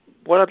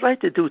what I'd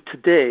like to do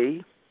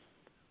today,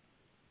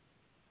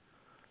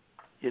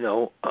 you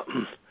know,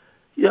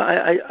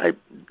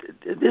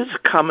 there's a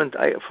comment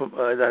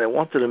that I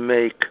wanted to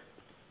make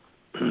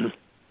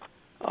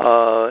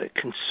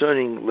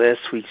concerning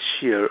last week's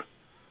shir,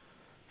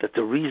 that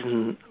the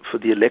reason for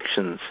the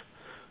elections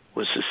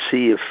was to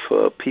see if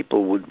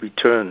people would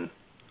return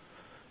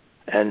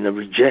and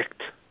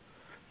reject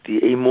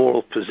the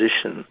amoral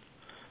position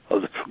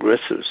of the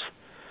progressives.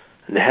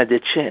 And they had their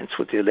chance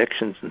with the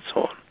elections and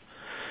so on.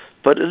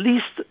 But at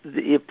least,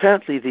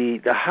 apparently,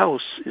 the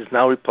House is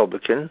now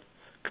Republican,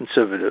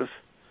 conservative.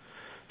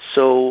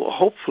 So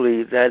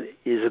hopefully that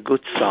is a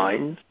good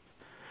sign,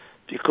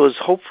 because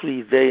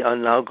hopefully they are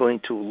now going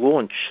to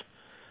launch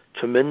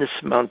tremendous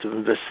amount of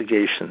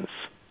investigations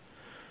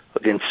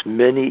against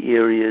many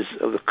areas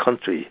of the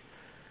country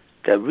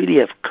that really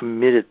have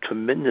committed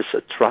tremendous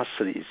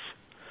atrocities.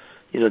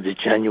 The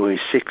January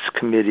 6th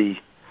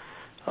committee,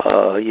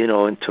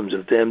 in terms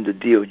of them, the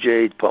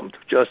DOJ, Department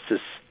of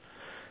Justice,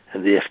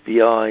 and the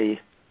FBI,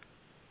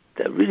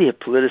 that really have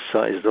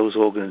politicized those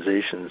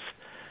organizations.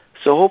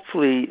 So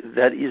hopefully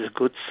that is a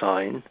good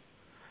sign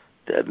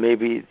that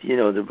maybe,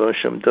 the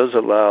Russian does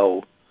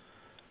allow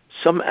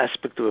some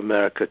aspect of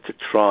America to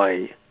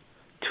try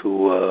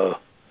to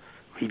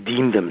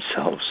redeem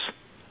themselves.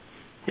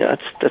 Yeah,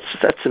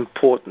 that's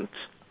important.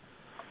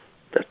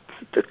 That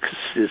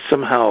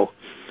somehow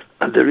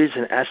there is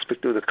an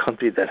aspect of the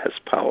country that has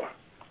power,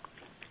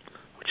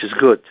 which is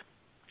good.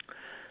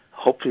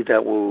 Hopefully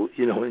that will,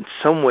 in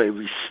some way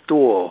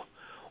restore,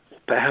 or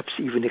perhaps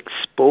even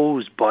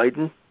expose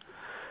Biden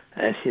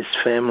and his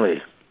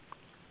family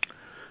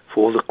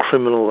for all the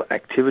criminal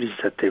activities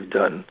that they've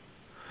done,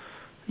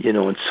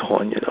 and so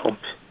on,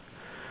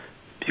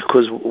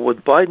 Because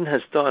what Biden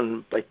has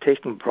done by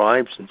taking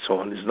bribes and so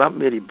on is not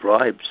merely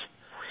bribes.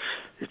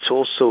 It's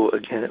also,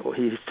 again,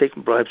 he's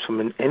taken bribes from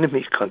an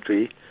enemy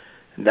country,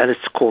 and that is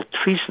called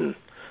treason.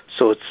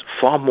 So it's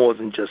far more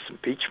than just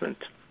impeachment.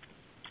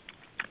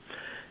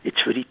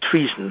 It's really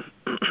treason,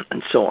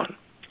 and so on.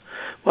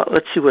 Well,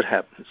 let's see what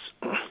happens.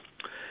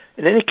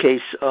 In any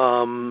case,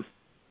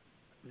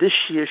 this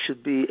year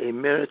should be a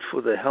merit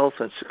for the health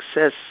and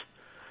success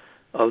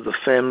of the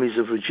families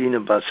of Regina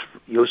Bas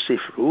Yosef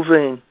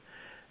Reuven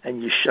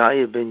and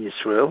Yeshaya ben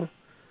Yisrael,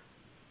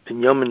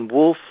 Benjamin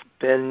Wolf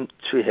ben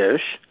Tzvi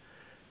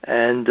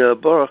and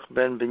Baruch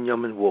ben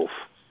Benjamin Wolf.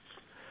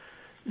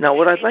 Now,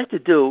 what I'd like to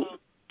do,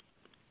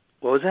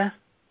 what was that?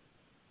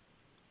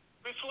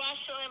 Refuah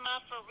Shlema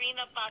for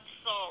Rina Bat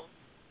Sol.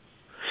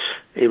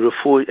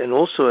 And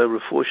also a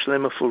Refuah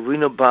Shlema for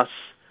Rina Bas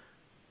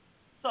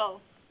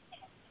Sol.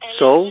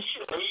 Sol. And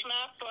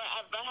Shema for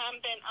Abraham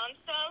ben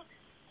Ansel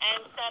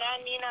and Sarah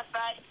Nina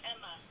Bat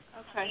Emma.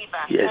 Okay.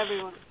 Yes.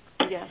 Everyone.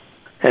 Yes.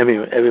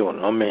 Everyone.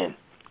 Amen.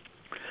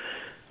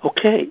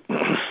 Okay.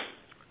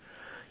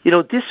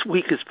 This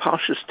week, as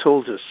Parshas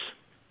told us,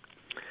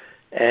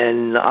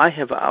 and I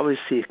have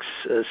obviously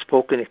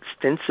spoken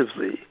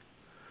extensively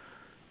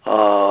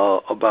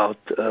about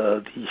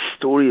the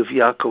story of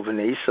Yaakov and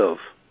Esav,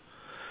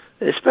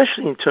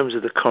 especially in terms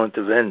of the current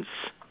events.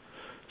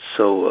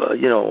 So,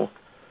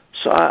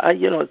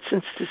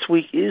 since this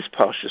week is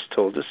Parshas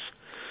told us,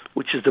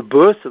 which is the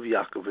birth of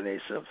Yaakov and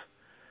Esav,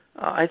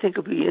 I think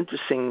it'll be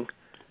interesting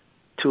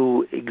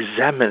to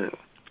examine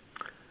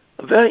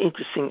a very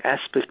interesting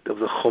aspect of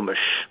the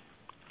Chumash.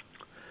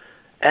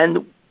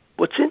 And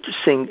what's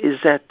interesting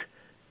is that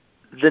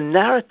the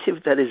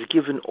narrative that is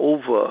given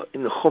over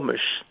in the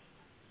Chumash,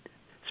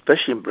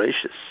 especially in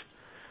Bereshis,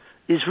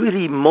 is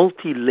really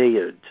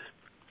multi-layered.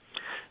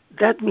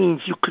 That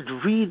means you could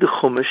read the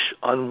Chumash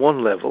on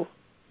one level,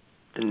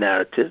 the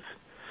narrative,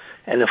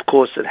 and of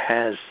course it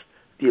has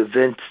the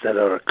events that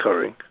are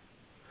occurring.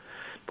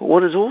 But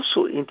what is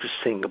also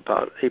interesting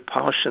about a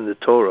parsha in the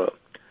Torah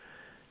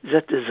is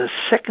that there's a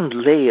second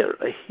layer,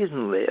 a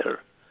hidden layer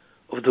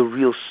of the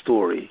real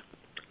story.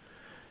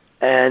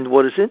 And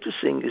what is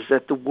interesting is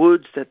that the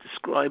words that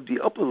describe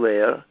the upper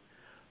layer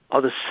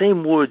are the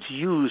same words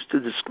used to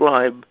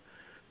describe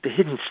the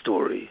hidden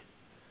story.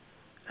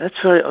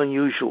 That's very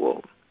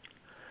unusual.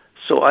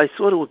 So I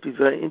thought it would be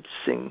very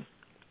interesting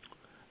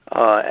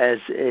as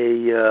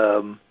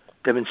a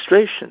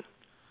demonstration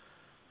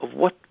of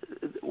what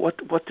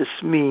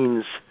this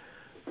means.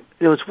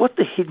 It's what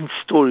the hidden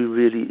story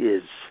really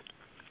is,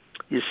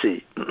 you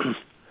see. So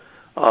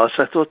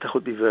I thought that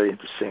would be very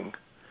interesting.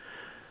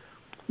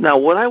 Now,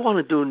 what I want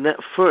to do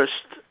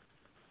first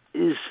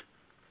is,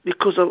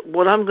 because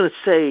what I'm going to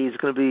say is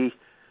going to be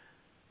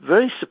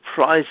very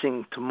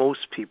surprising to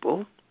most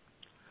people,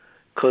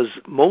 because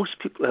most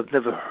people have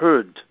never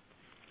heard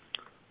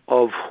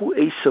of who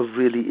Esav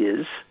really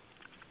is.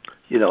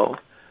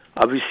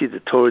 Obviously the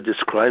Torah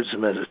describes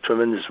him as a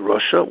tremendous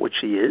rasha, which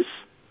he is.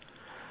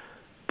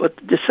 But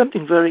there's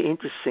something very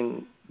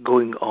interesting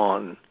going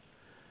on.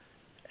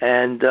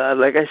 And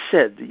like I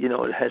said,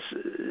 it has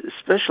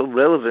special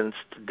relevance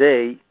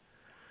today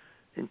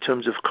in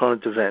terms of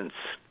current events.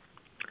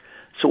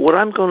 So what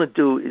I'm going to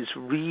do is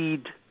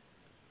read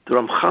the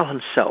Ramchal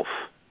himself,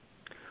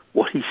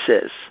 what he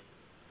says.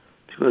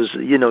 because,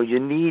 you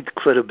need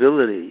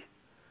credibility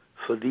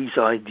for these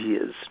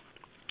ideas.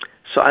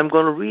 So I'm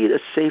going to read a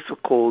sefer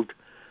called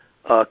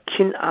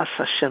Kin'as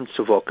Hashem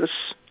Tzavakas,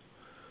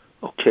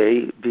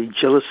 okay, the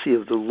jealousy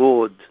of the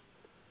Lord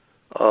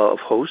of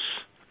hosts.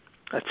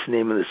 That's the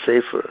name of the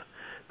sefer.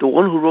 The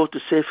one who wrote the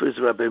sefer is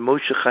Rabbi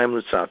Moshe Chaim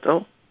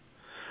Luzzatto,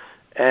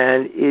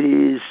 and it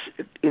is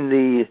in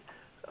the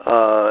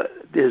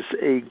there's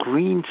a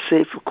green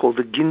sefer called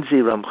the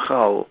Ginzi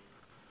Ramchal,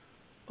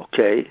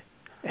 okay,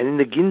 and in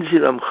the Ginzi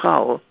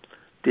Ramchal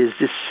there's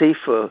this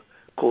sefer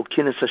called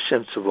Kin'as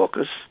Hashem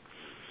Tzavakas,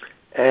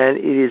 and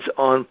it is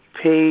on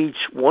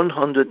page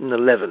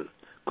 111,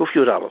 Kuf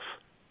Yud Aleph.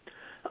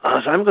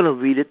 So I'm going to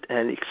read it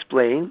and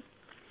explain,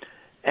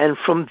 and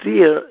from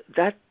there,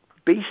 that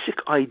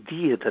basic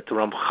idea that the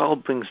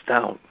Ramchal brings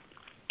down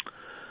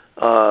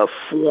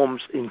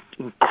forms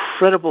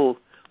incredible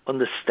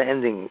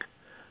understanding,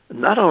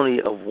 not only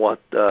of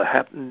what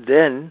happened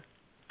then,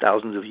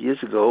 thousands of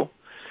years ago,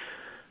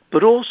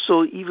 but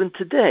also even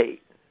today,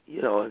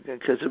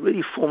 because it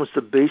really forms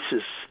the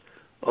basis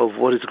of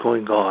what is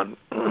going on.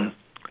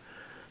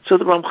 So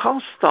the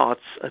Ramchal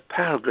starts a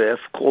paragraph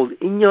called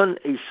Inyan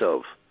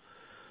Esav,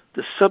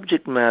 the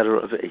subject matter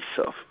of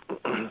Esav.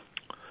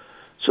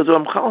 So the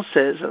Ramchal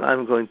says, and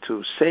I'm going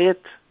to say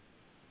it,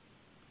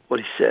 what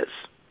he says.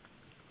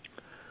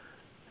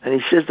 And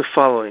he says the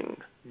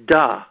following: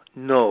 Da,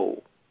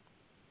 know,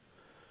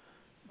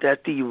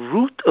 that the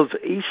root of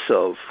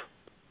Esav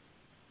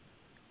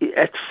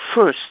at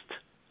first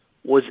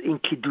was in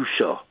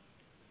Kedusha.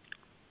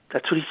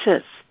 That's what he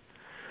says.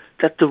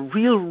 That the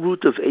real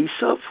root of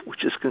Esav,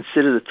 which is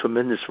considered a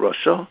tremendous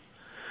rasha,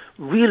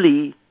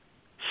 really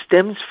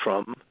stems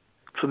from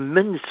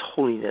tremendous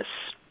holiness.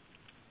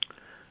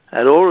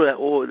 That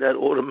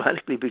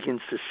automatically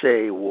begins to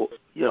say,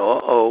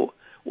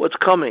 what's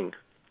coming?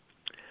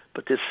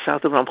 But the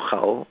Sfat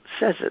Ramchal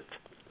says it.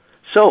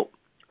 So,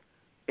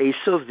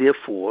 Esav,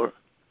 therefore,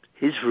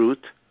 his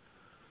root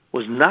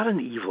was not in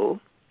evil,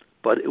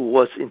 but it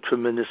was in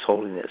tremendous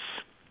holiness.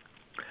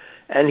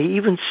 And he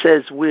even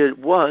says where it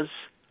was,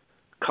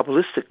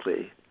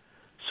 Kabbalistically.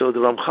 So the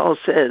Ramchal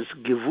says,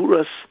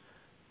 Gevuras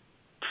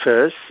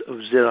Tferes of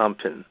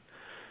Zerampin.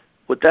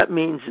 What that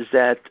means is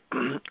that,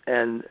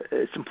 and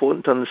it's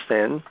important to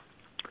understand,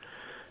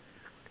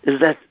 is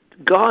that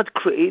God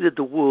created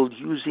the world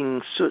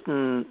using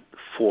certain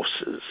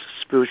forces,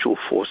 spiritual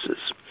forces,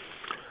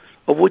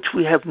 of which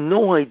we have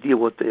no idea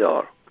what they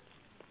are.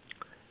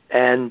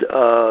 And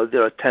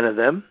there are 10 of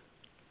them.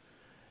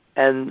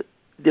 And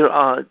there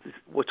are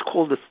what's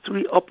called the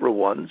 3 upper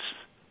ones.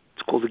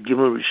 It's called the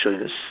Gimel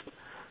Rishonis,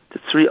 the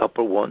 3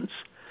 upper ones.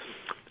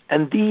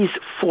 And these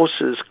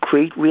forces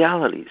create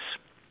realities.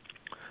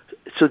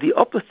 So the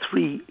upper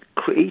 3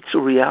 creates a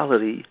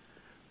reality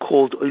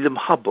called Olam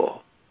Haba,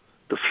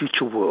 the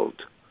future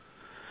world.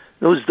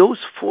 Those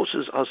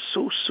forces are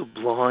so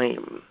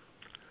sublime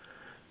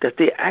that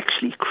they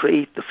actually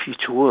create the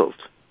future world.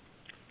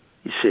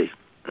 You see,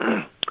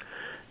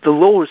 the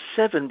lower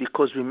 7,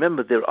 because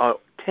remember there are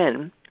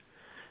 10,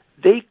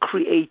 they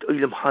create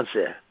Olam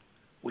Hazeh,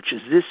 which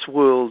is this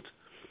world,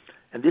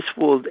 and this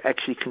world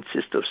actually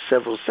consists of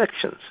several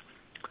sections.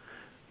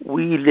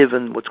 We live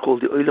in what's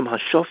called the Olam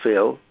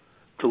HaShofel,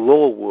 the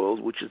lower world,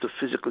 which is the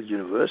physical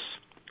universe,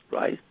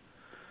 right?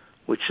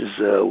 Which is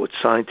what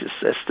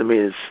scientists estimate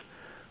is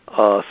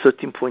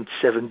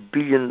 13.7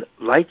 billion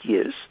light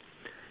years.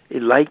 A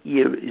light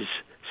year is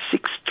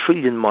 6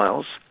 trillion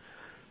miles.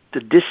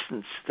 The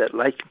distance that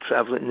light can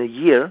travel in a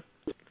year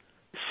is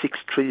 6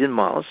 trillion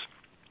miles,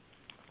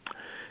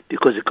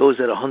 because it goes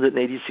at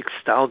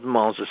 186,000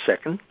 miles a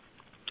second.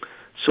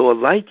 So a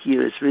light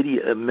year is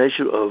really a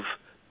measure of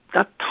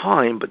not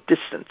time, but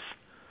distance,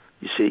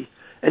 you see.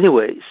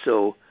 Anyway,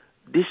 so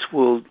this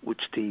world,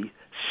 which the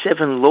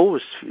 7 lower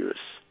spheres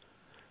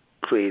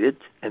created,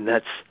 and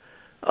that's,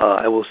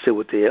 I will say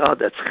what they are,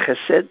 that's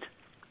Chesed,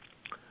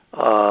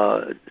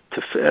 Chesed,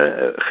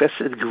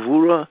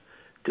 Gevura,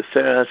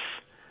 Teferes,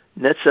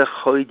 Netzach,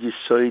 Hod,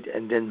 Yesod,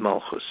 and then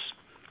Malchus.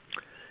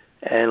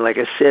 And like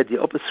I said,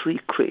 the upper 3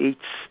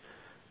 creates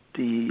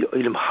the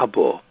Olam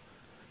Haba,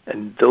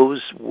 and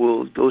those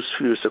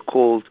spheres are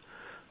called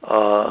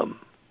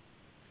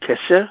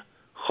Keser,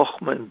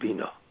 Chochmah, and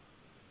Bina.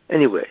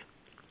 Anyway,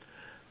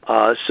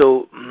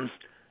 so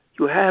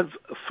you have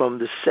from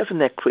the 7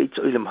 that creates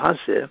Olam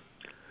Hazeh,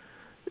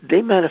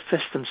 they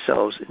manifest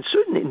themselves in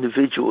certain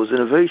individuals in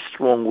a very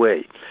strong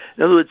way.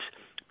 In other words,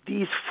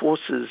 these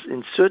forces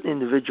in certain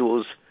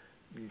individuals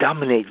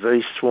dominate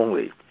very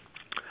strongly.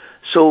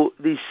 So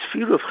the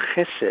sphere of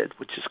Chesed,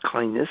 which is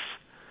kindness,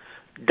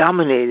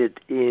 dominated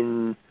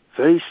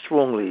very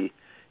strongly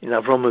in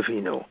Avraham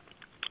Avinu,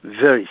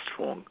 very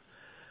strong.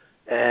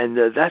 And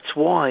that's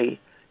why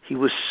he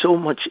was so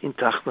much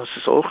into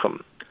Achnasos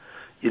Orchim,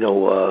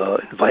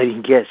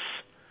 inviting guests.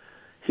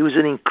 He was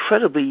an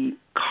incredibly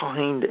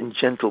kind and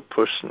gentle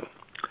person.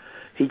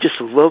 He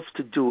just loved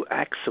to do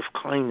acts of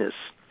kindness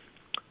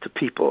to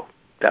people.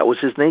 That was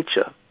his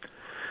nature.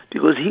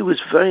 Because he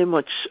was very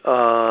much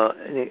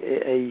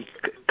a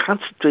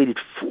concentrated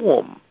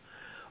form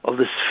of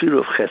the sphere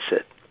of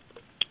Chesed,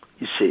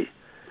 you see.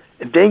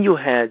 And then you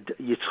had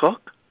Yitzchak,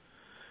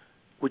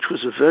 which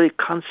was a very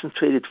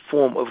concentrated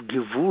form of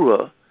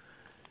Gevurah.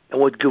 And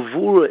what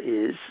Gevurah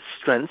is,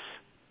 strength.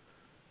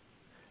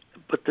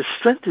 But the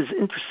strength is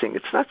interesting.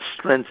 It's not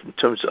strength in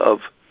terms of,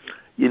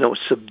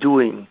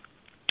 subduing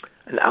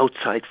an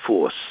outside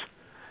force.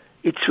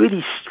 It's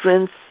really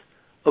strength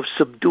of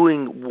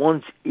subduing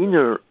one's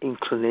inner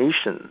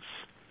inclinations.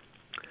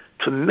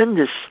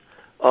 Tremendous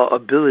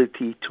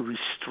ability to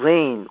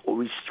restrain or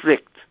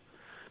restrict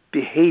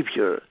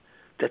behavior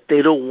that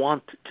they don't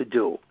want to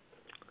do.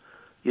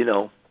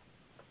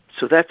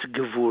 So that's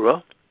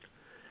Gevurah.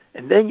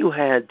 And then you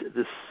had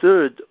the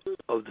third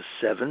of the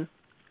seven,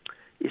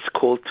 is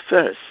called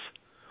Tiferes,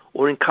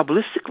 or in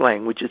Kabbalistic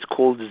language it's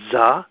called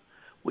Zah,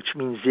 which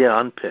means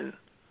Zeranpin,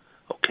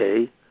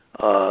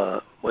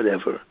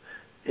 whatever,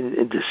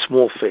 in the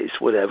small face,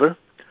 whatever.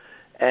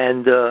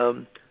 And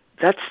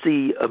that's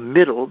the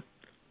middle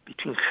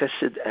between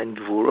Chesed and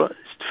Gevurah, is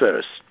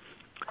Tiferes.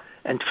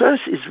 And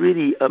Tiferes is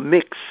really a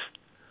mix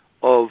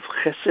of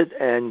Chesed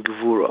and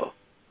Gevurah.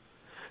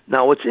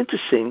 Now what's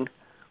interesting,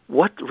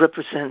 what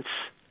represents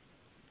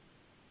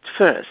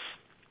Tiferes?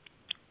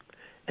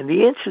 And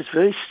the answer is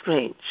very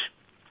strange.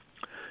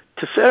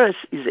 Tiferes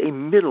is a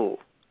middle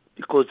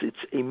because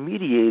it's a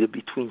mediator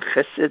between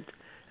Chesed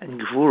and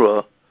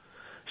Gevurah.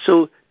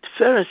 So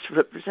Tiferes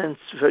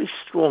represents very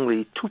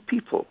strongly two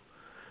people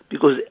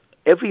because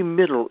every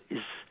middle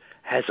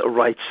has a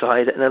right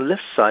side and a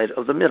left side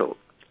of the middle.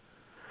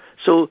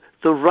 So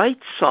the right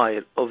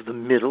side of the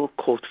middle,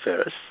 called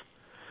Tiferes,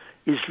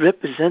 is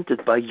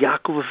represented by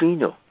Yaakov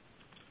Avinu.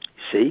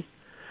 You see?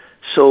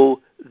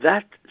 So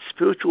that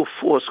spiritual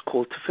force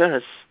called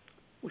Tiferes,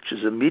 which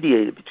is a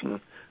mediator between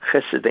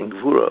Chesed and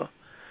Gevurah,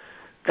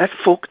 that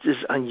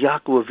focuses on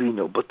Yaakov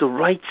Avinu, but the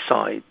right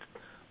side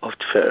of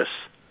Tiferes,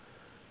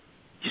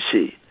 you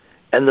see.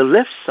 And the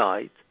left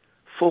side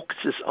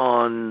focuses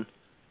on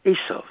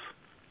Esav.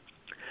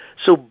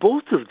 So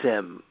both of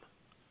them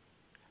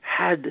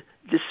had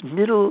this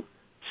middle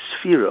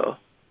sphere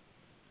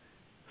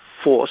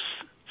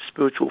force,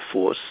 spiritual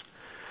force,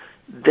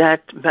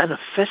 that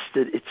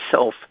manifested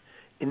itself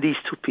in these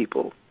two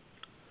people.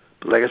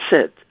 But like I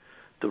said,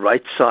 the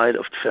right side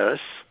of Tiferes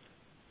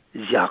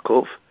is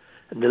Yaakov,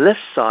 and the left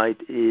side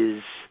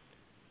is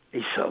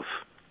Esav.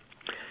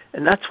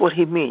 And that's what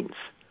he means.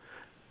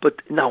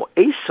 But now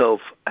Esav,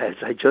 as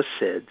I just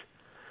said,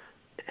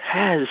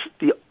 has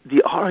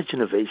the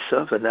origin of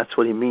Esav, and that's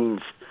what he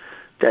means,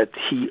 that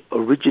he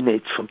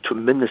originates from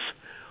tremendous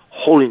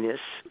holiness,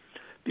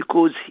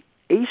 because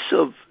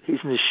Esav, his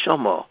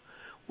neshama,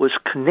 was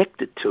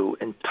connected to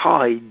and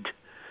tied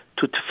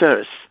to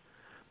Tiferes,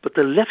 but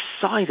the left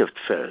side of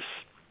Tiferes,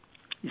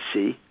 you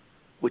see,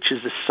 which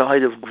is the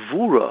side of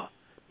Gevurah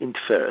in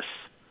Tiferes,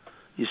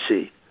 you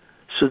see.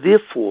 So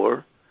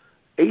therefore,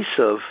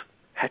 Esav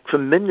had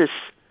tremendous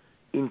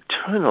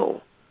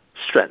internal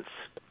strength,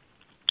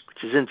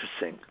 which is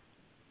interesting.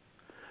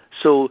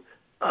 So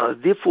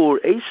therefore,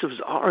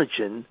 Esav's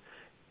origin,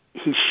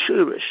 his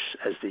shirish,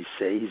 as they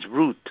say, his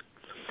root,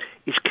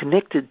 is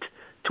connected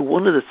to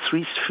one of the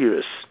three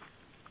spheres,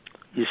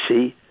 you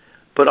see,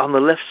 but on the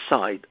left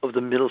side of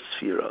the middle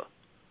sphere.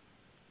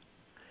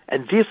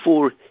 And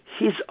therefore,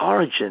 his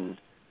origin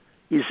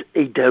is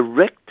a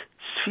direct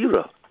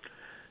sphere.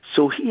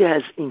 So he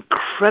has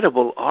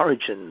incredible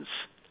origins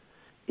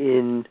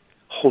in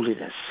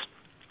holiness.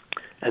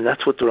 And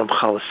that's what the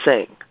Ramchal is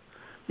saying.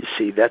 You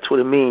see, that's what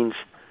it means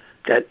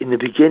that in the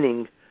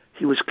beginning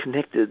he was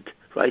connected,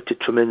 right, to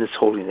tremendous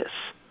holiness.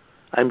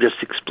 I'm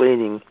just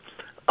explaining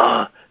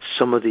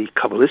some of the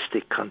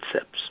Kabbalistic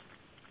concepts.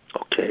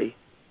 Okay?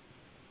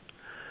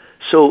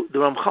 So the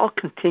Ramchal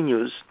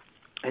continues,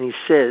 and he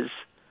says,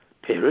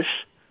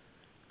 Perish,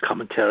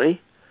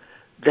 commentary,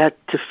 that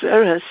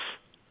Tiferes,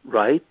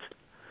 right,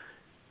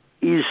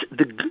 is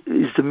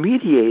the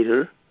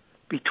mediator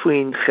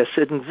between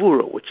Chesed and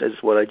Gevurah, which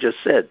is what I just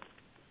said.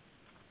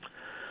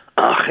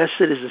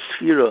 Chesed is a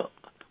sphere,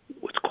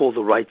 what's called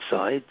the right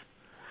side,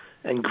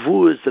 and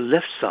Gevurah is the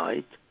left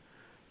side.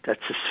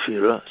 That's a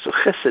sphere. So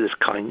Chesed is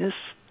kindness,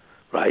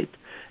 right,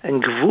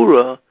 and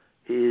Gevurah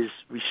is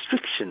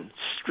restriction,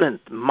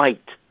 strength,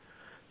 might,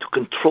 to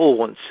control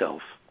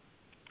oneself.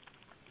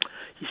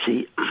 You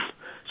see,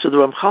 so the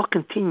Ramchal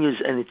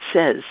continues and it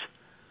says,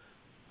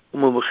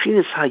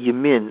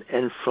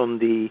 and from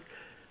the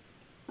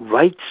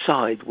right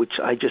side, which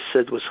I just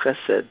said was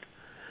Chesed,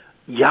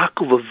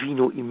 Yaakov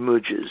Avinu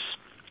emerges.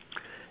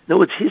 In other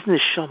words, his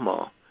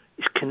neshama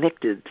is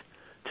connected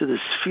to the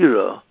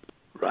sphere,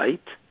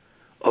 right,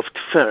 of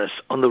Tiferes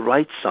on the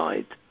right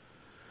side,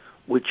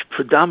 which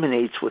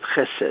predominates with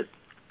Chesed,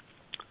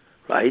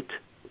 right?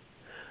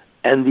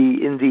 And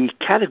in the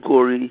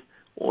category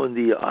or in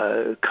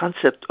the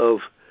concept of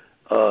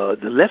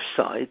the left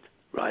side,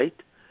 right,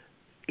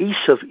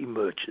 Esav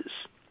emerges.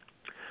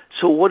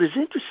 So what is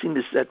interesting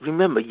is that,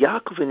 remember,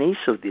 Yaakov and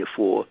Esav,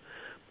 therefore,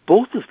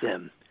 both of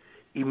them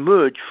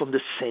emerge from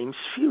the same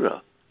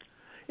sphere,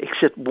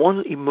 except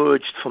one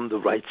emerged from the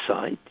right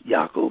side,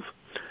 Yaakov,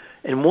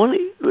 and one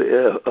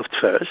of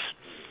Tferes,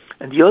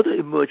 and the other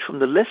emerged from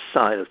the left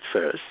side of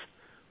Tferes,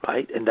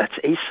 right? And that's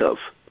Esav.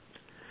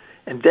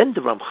 And then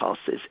the Ramchal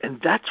says, and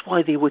that's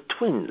why they were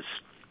twins.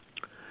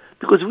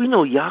 Because we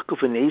know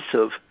Yaakov and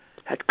Esav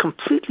had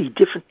completely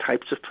different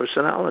types of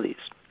personalities.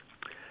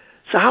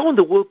 So how in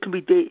the world can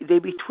they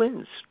be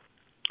twins?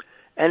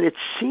 And it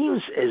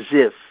seems as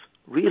if,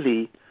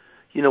 really,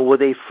 were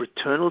they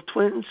fraternal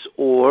twins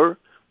or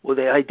were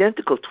they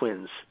identical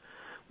twins?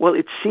 Well,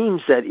 it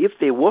seems that if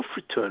they were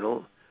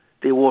fraternal,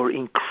 they were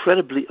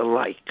incredibly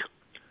alike.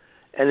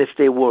 And if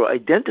they were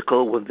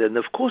identical, well, then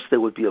of course they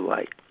would be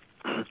alike.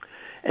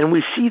 And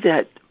we see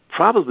that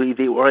probably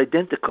they were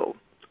identical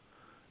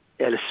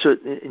at a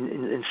certain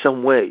in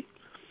some way,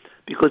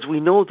 because we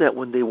know that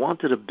when they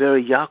wanted to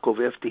bury Yaakov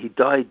after he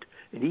died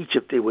in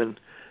Egypt, they went,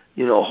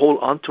 a whole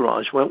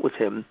entourage went with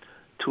him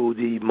to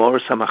the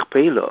Moras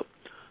HaMachpelah,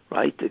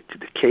 right,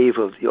 the cave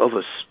of the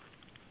Ovos,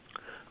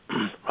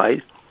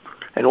 right?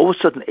 And all of a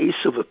sudden,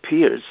 Esav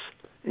appears,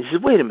 and he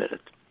says, "Wait a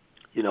minute,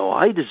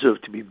 I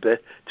deserve to be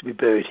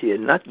buried here,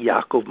 not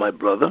Yaakov, my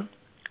brother."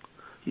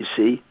 You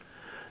see,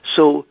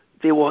 so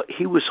he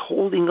was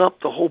holding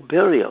up the whole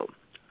burial.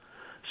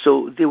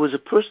 So there was a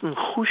person,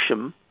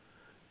 Hushim,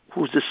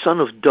 who's the son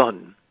of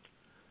Dun,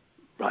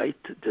 right?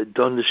 The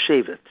Dun, the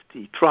Shevet,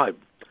 the tribe.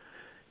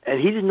 And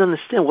he didn't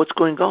understand what's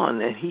going on,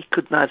 and he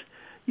could not,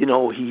 he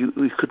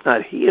could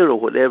not hear or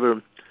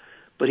whatever,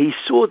 but he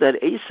saw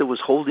that Esav was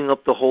holding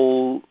up the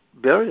whole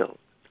burial.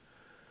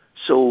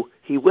 So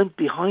he went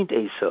behind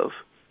Esav,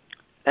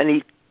 and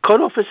he cut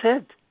off his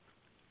head.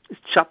 He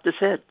chopped his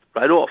head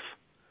right off.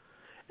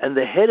 And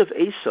the head of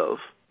Esav,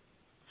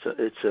 so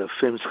it's a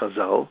famous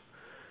Chazal,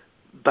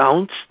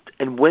 bounced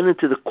and went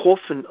into the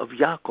coffin of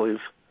Yaakov,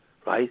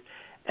 right?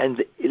 And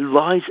it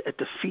lies at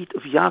the feet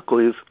of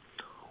Yaakov,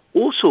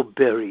 also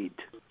buried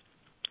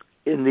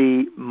in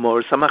the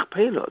Moras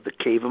HaMachpelah, the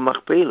cave of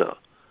Machpelah.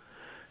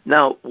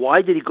 Now,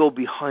 why did he go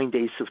behind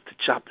Esav to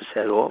chop his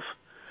head off?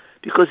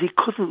 Because he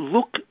couldn't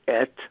look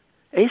at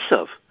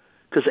Esav,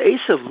 because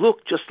Esav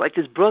looked just like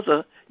his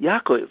brother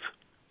Yaakov.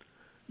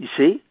 You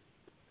see?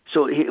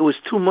 So it was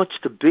too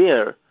much to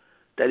bear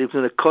that he was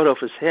going to cut off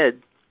his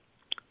head,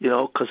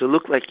 because it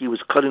looked like he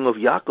was cutting off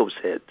Yaakov's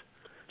head.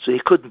 So he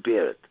couldn't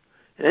bear it.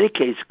 In any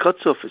case, he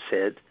cuts off his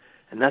head,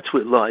 and that's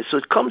where it lies. So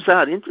it comes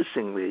out,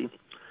 interestingly,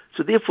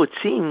 so therefore it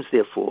seems,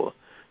 that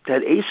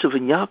Esav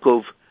and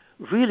Yaakov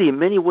really in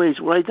many ways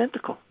were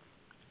identical.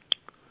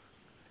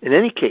 In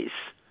any case,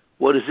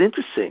 what is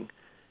interesting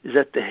is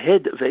that the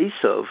head of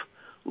Esav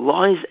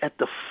lies at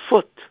the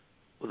foot,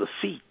 or the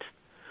feet,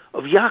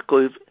 of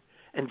Yaakov,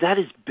 and that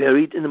is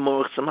buried in the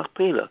Moras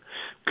HaMachpelah.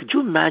 Could you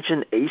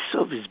imagine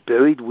Esav is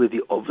buried where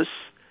the Ovos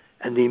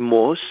and the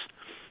Emos,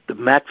 the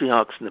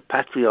matriarchs and the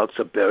patriarchs,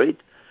 are buried?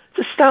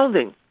 It's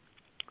astounding.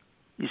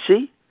 You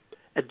see?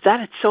 And that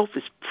itself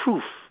is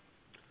proof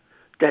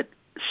that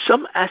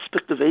some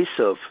aspect of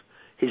Esav,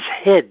 his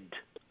head,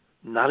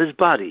 not his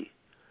body,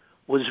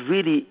 was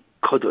really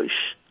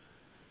Kadosh,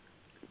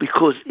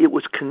 because it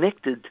was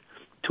connected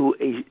to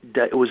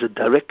it was a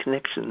direct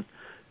connection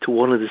to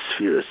one of the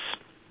spheres.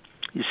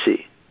 You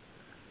see.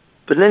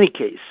 But in any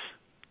case,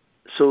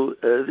 so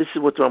this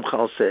is what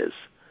Ramchal says.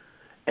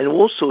 And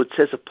also it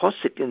says a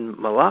pasuk in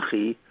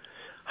Malachi,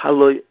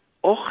 Haloi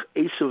och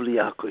Esav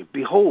liYaakov.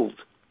 Behold,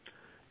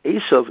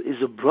 Esav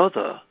is a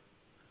brother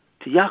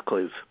to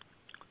Yaakov.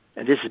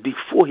 And this is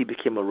before he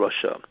became a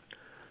Rasha.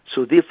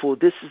 So therefore,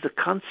 this is the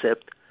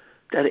concept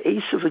that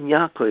Esav and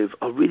Yaakov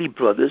are really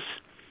brothers,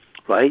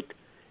 right?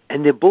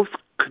 And they're both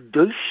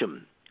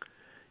Kedoshim.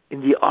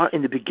 In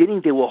the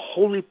beginning, they were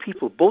holy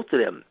people, both of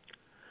them.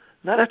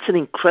 Now that's an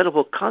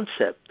incredible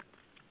concept,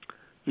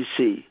 you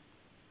see.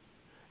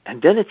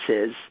 And then it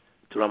says,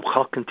 the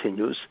Ramchal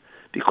continues,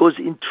 because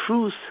in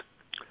truth,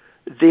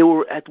 they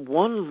were at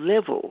one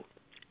level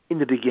in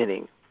the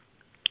beginning,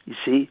 you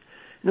see.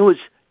 In other words,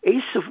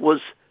 Esav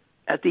was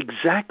at the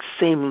exact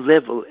same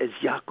level as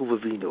Yaakov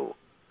Avinu.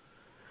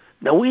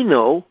 Now we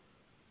know,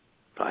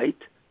 right,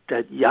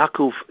 that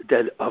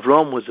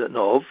Avram was an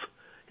Ov,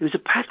 he was a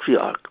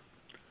patriarch,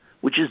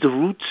 which is the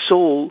root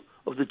soul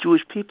of the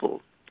Jewish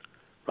people.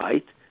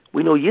 Right?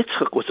 We know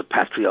Yitzchak was a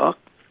patriarch,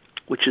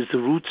 which is the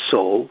root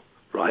soul,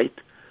 right,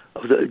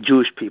 of the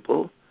Jewish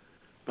people,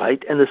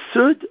 right? And the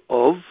third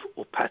or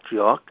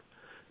patriarch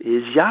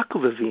is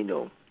Yaakov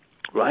Avinu,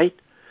 right?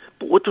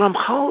 But what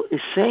Ramchal is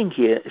saying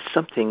here is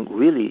something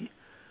really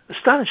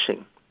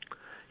astonishing.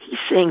 He's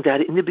saying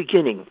that in the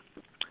beginning,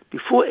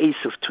 before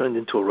Esav turned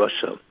into a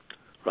Rasha,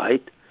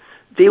 right,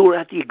 they were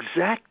at the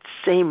exact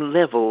same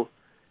level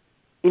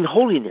in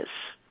holiness.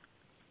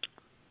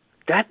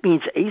 That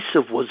means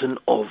Esav was an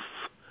Ov,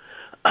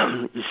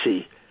 you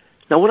see.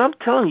 Now what I'm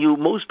telling you,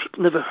 most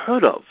people never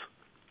heard of.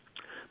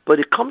 But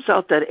it comes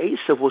out that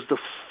Esav was the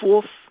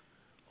fourth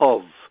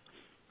Ov,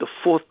 the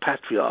fourth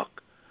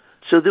patriarch.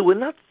 So there were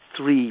not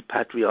three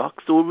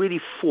patriarchs, there were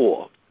really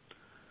four.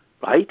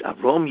 Right?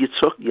 Avram,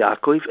 Yitzchak,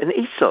 Yaakov, and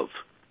Esav.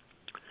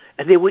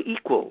 And they were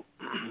equal.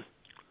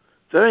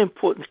 Very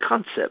important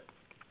concept.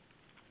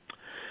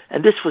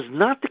 And this was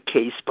not the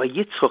case by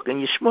Yitzchak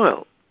and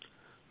Yishmael.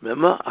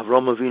 Remember,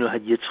 Avraham Avinu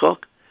had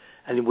Yitzchak,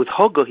 and with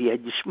Hagar he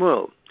had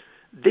Yishmael.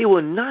 They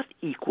were not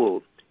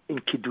equal in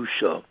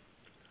Kedusha,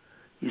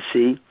 you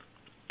see.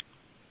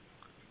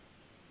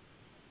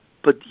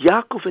 But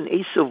Yaakov and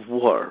Esav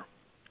were,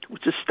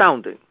 which is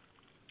astounding.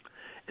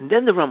 And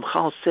then the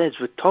Ramchal says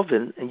with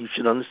Tovin, and you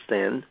should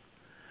understand,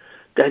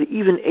 that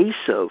even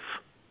Esav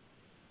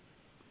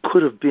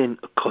could have been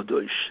a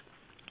Kadosh.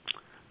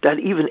 That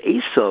even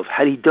Esav,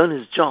 had he done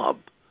his job,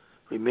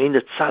 remained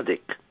a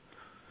tzaddik,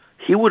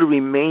 he would have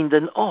remained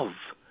an Ov.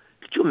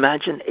 Could you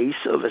imagine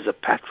Esav as a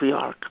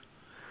patriarch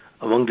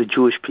among the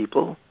Jewish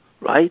people,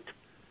 right?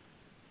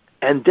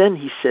 And then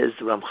he says,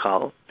 the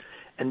Ramchal,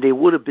 and they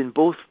would have been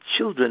both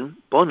children,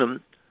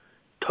 bonim,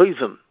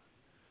 toivim,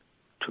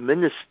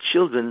 tremendous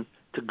children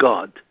to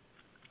God.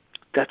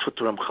 That's what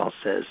the Ramchal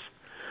says.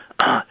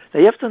 Now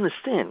you have to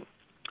understand,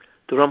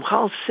 the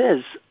Ramchal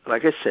says,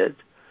 like I said,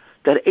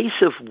 that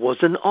Esav was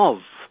an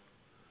Ov,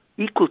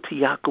 equal to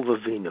Yaakov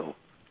Avinu,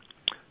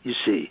 you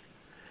see.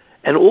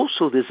 And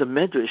also there's a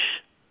medrash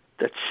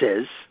that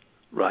says,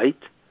 right,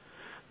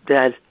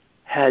 that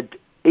had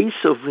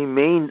Esav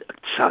remained a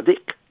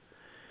tzaddik,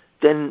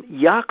 then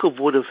Yaakov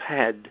would have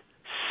had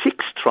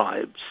 6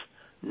 tribes,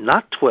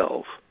 not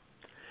 12,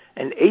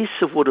 and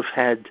Esav would have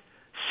had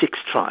 6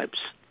 tribes.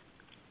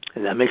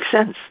 And that makes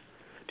sense,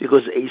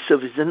 because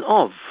Esav is an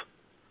Ov,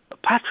 a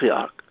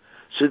patriarch,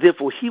 so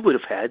therefore he would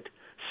have had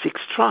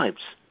 6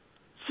 tribes.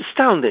 It's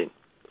astounding.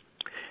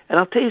 And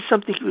I'll tell you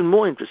something even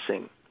more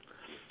interesting.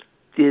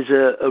 There's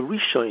a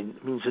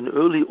Rishon, means an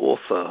early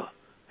author,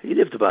 he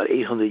lived about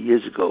 800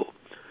 years ago,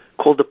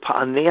 called the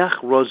Pa'aneach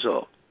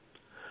Rozo.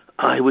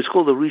 He was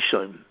called a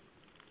Rishon.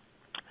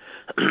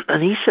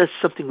 And he says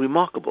something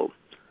remarkable.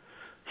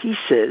 He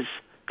says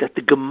that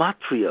the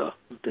gematria,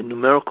 the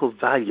numerical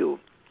value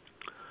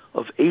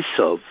of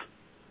Esav,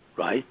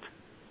 right,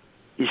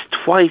 is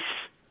twice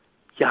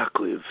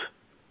Yaakov.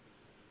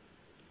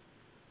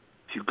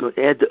 If you go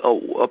add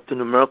up the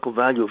numerical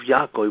value of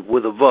Yaakov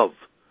with a Vav,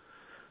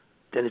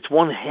 then it's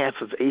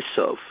 1/2 of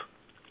Esav.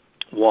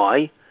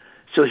 Why?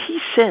 So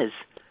he says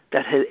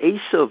that had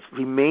Esav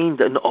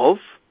remained an Ov,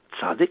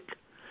 tzaddik,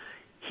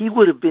 he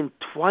would have been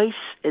twice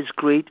as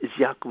great as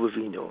Yaakov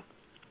Avinu.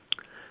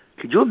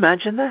 Could you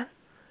imagine that?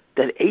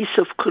 That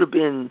Esav could have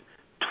been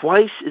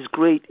twice as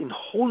great in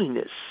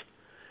holiness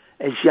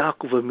as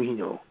Yaakov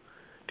Avinu,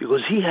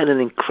 because he had an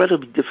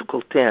incredibly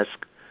difficult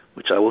task,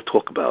 which I will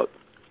talk about.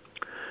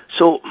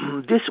 So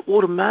this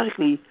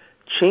automatically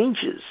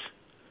changes,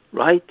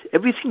 right,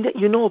 everything that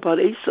you know about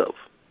Esav.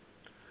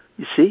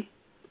 You see?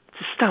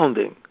 It's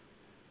astounding.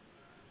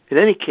 In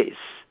any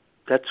case,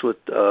 that's what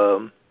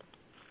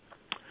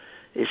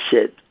is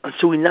said. And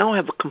so we now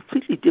have a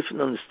completely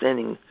different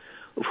understanding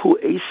of who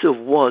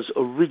Esav was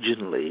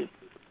originally,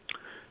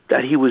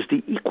 that he was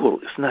the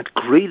equal, if not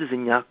greater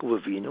than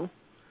Yaakov Avinu,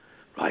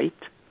 right?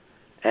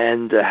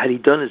 And had he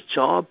done his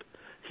job,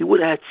 he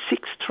would have had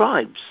 6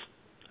 tribes.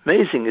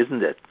 Amazing,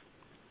 isn't it?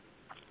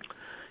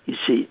 You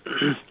see,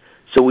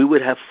 so we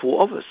would have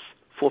 4 of us,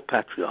 4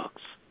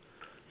 patriarchs,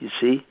 you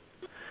see?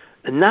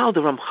 And now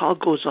the Ramchal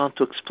goes on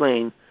to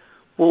explain,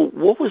 well,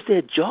 what was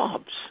their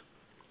jobs?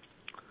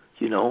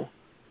 You know?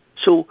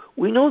 So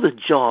we know the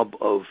job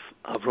of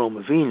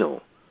Avraham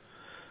Avinu.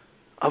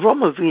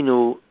 Avraham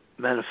Avinu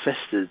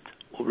manifested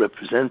or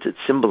represented,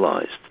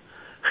 symbolized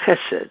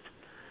chesed,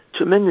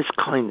 tremendous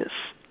kindness,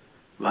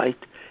 right?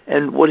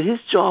 And what his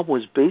job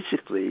was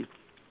basically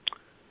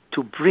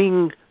to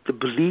bring the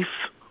belief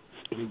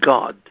in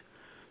God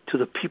to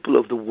the people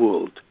of the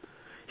world.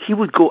 He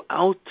would go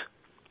out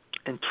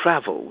and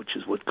travel, which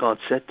is what God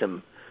said to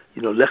him,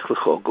 you know, Lech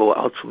Lecho, go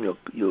out from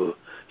your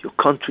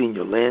country and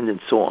your land and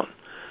so on.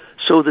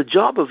 So the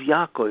job of of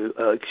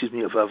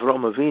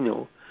Avraham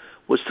Avinu,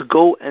 was to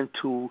go and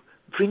to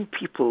bring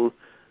people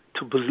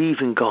to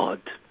believe in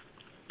God.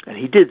 And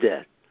he did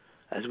that,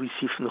 as we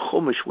see from the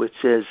Chumash, where it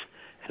says,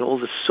 and all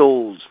the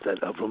souls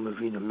that Avraham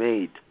Avinu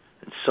made,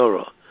 and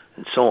Sarah,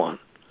 and so on.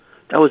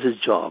 That was his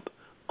job.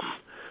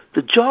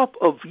 The job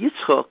of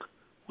Yitzchak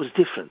was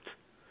different.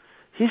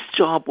 His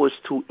job was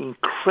to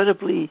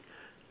incredibly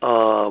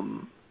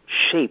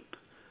shape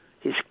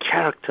his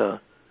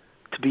character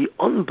to be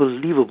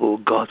unbelievable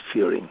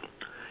God-fearing.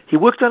 He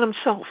worked on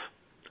himself.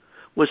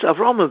 Whereas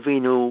Avraham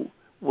Avinu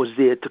was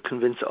there to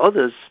convince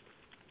others,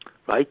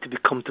 right, to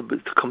come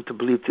to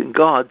believe in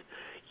God.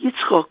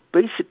 Yitzchak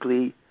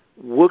basically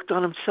worked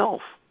on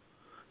himself,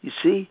 you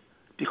see,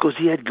 because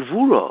he had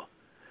gevura.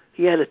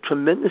 He had a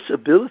tremendous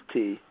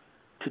ability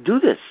to do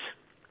this,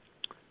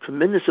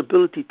 tremendous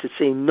ability to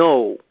say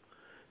no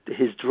to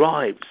his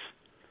drives,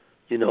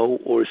 you know,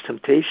 or his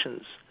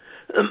temptations.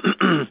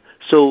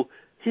 So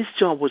his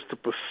job was to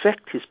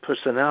perfect his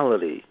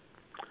personality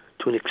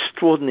to an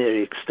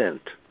extraordinary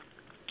extent,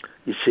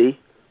 you see.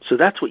 So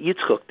that's what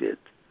Yitzchak did.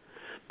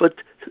 But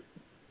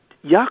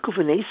Yaakov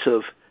and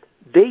Esav,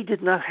 they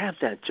did not have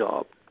that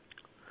job.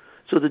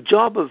 So the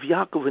job of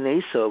Yaakov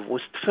and Esav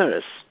was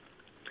Tiferes,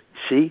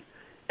 see?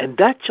 And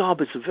that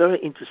job is a very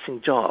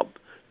interesting job.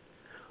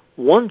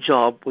 One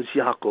job was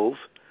Yaakov,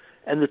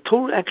 and the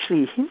Torah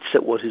actually hints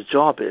at what his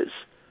job is.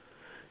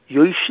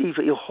 Yoshiv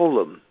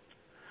Yeholam.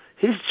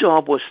 His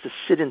job was to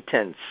sit in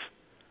tents.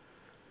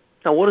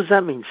 Now, what does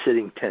that mean,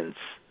 sitting tents?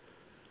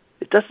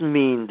 It doesn't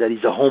mean that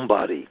he's a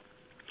homebody.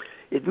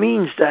 It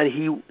means that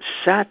he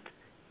sat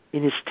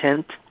in his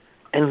tent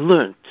and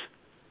learnt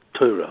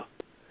Torah.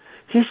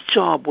 His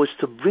job was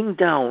to bring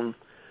down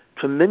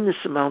tremendous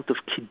amount of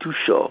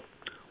Kedusha,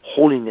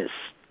 holiness,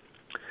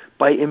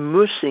 by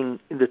immersing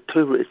in the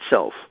Torah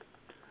itself.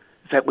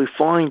 In fact, we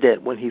find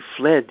that when he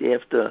fled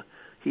after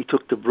he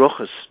took the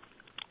brachas,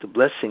 the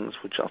blessings,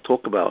 which I'll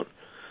talk about,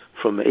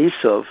 from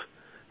Esav,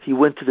 he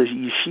went to the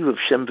yeshiva of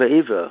Shem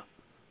Ve'eva,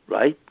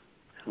 right?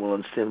 And we'll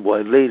understand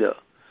why later,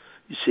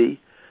 you see.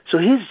 So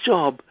his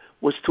job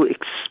was to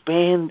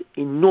expand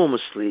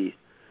enormously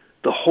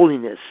the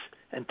holiness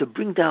and to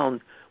bring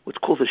down what's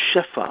called a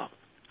shefa,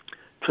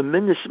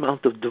 tremendous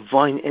amount of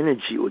divine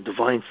energy or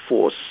divine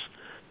force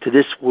to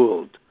this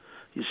world,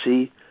 you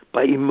see,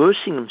 by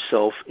immersing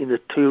himself in the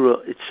Torah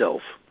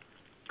itself.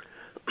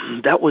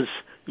 That was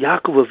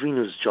Yaakov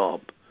Avinu's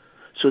job.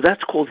 So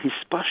that's called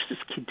Hispashtus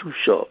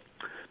Kedusha,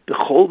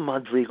 B'chol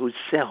Madregos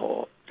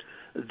Seho,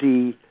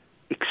 the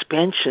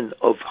expansion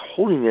of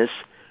holiness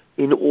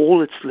in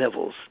all its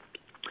levels.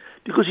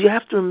 Because you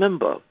have to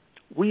remember,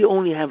 we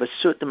only have a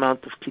certain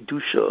amount of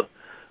Kedusha,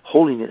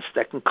 holiness,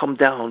 that can come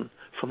down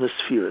from the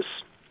spheres.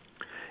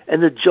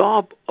 And the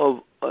job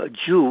of a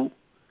Jew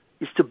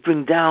is to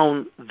bring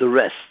down the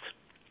rest.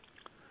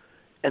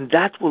 And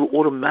that will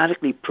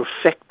automatically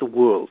perfect the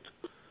world,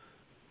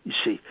 you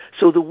see.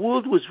 So the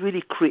world was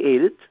really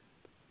created,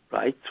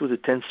 right, through the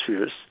 10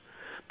 spheres,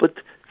 but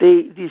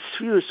these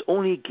spheres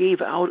only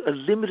gave out a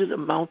limited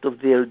amount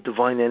of their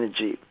divine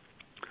energy.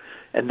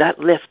 And that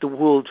left the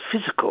world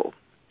physical,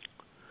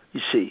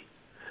 you see.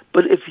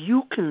 But if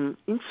you can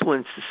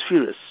influence the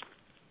spheres,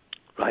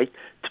 right,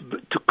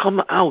 to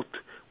come out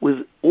with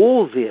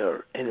all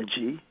their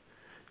energy,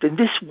 then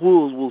this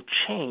world will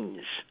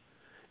change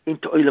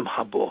into Olam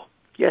Haba.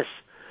 Yes,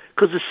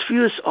 because the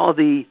spheres are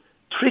the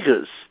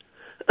triggers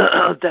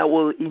that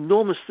will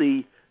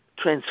enormously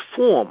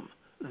transform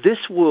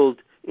this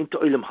world into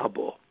Olam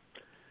Haba.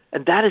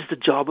 And that is the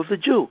job of the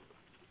Jew.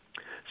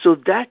 So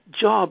that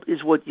job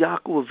is what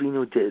Yaakov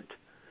Avinu did,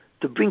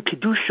 to bring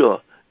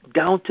Kedusha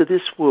down to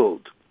this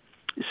world,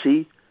 you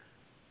see.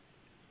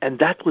 And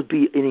that would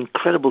be an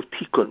incredible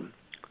tikkun.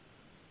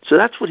 So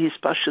that's what his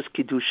Pashas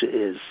Kedusha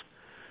is,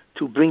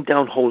 to bring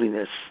down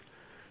holiness.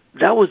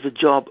 That was the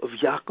job of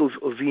Yaakov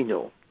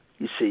Avinu,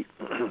 you see.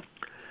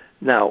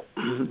 Now,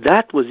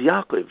 that was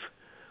Yaakov.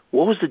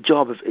 What was the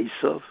job of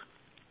Esav?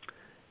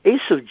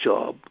 Esav's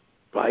job,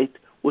 right,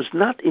 was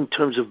not in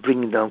terms of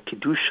bringing down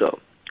Kedusha,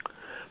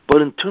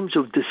 but in terms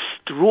of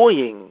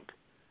destroying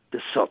the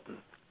Satan.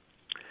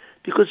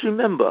 Because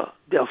remember,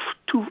 there are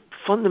two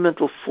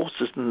fundamental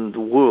forces in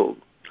the world.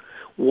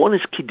 One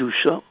is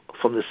Kedusha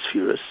from the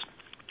spheres,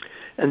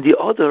 and the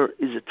other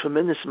is a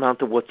tremendous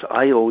amount of what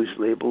I always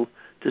label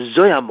the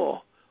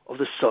Zoyamo of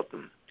the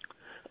Satan.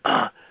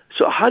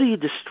 So how do you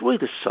destroy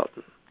the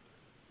Satan?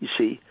 You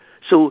see?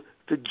 So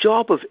the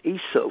job of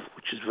Esav,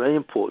 which is very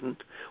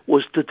important,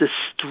 was to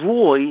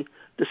destroy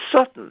the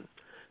Satan.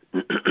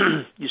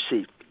 You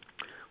see?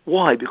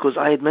 Why? Because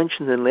I had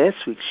mentioned in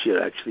last week's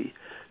share, actually,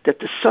 that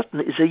the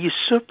Satan is a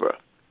usurper,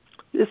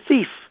 a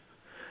thief.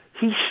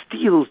 He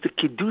steals the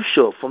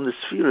Kedusha from the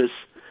spheres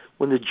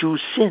when the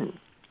Jews sin.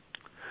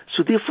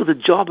 So therefore the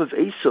job of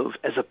Esav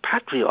as a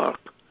patriarch,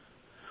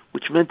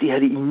 which meant he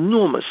had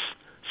enormous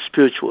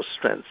spiritual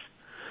strength,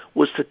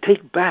 was to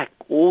take back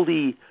all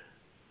the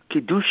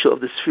Kedusha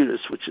of the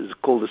spheres, which is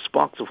called the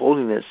sparks of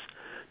holiness,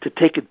 to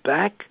take it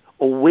back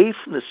away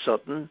from the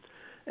Satan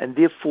and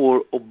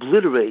therefore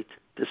obliterate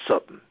the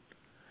Satan.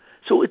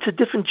 So it's a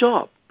different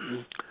job.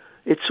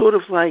 It's sort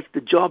of like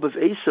the job of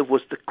Esav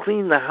was to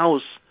clean the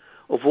house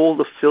of all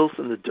the filth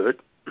and the dirt.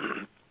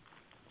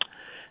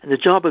 And the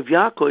job of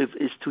Yaakov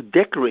is to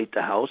decorate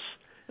the house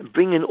and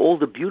bring in all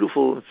the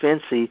beautiful and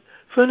fancy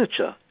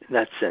furniture in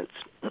that sense.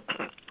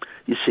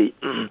 You see,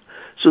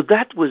 so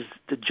that was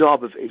the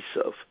job of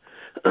Esav,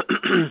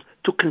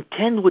 to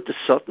contend with the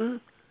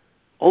Satan,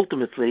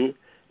 ultimately,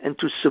 and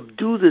to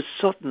subdue the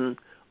Satan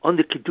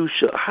under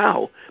Kedusha.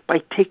 How?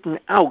 By taking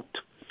out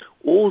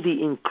all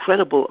the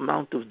incredible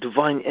amount of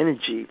divine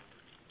energy,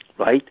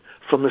 right,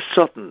 from the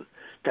Satan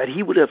that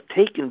he would have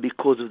taken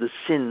because of the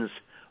sins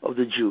of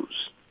the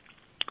Jews.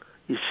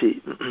 You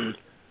see,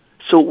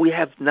 so we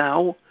have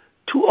now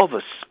two of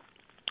us,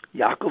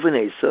 Yaakov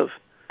and Esav,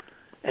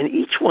 and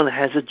each one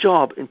has a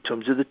job in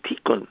terms of the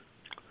tikkun.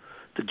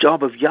 The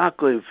job of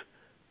Yaakov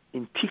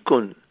in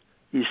tikkun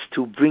is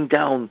to bring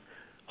down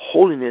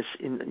holiness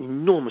in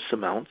enormous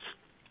amounts,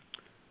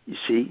 you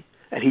see,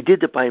 and he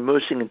did it by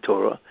immersing in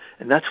Torah,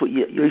 and that's what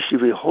Yoshiv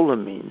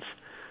Yeholam means.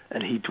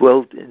 And he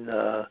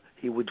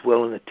would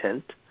dwell in a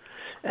tent.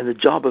 And the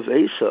job of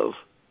Esav,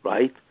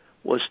 right,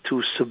 was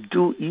to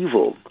subdue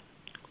evil,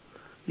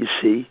 you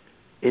see,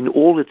 in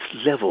all its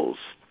levels,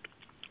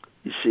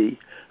 you see.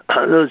 In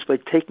other words, by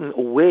taking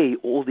away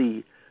all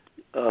the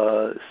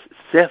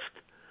theft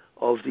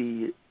of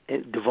the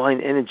divine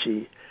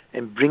energy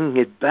and bringing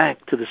it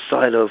back to the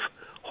side of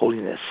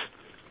holiness.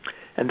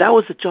 And that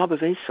was the job of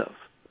Esav,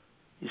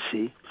 you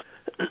see.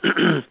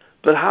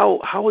 But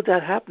how would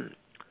that happen?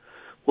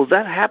 Well,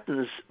 that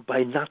happens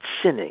by not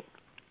sinning.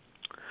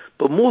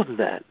 But more than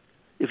that,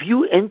 if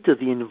you enter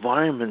the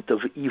environment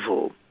of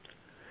evil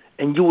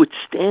and you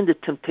withstand the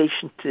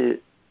temptation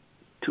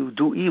to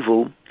do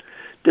evil,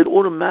 then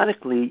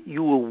automatically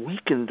you will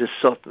weaken the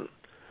Satan.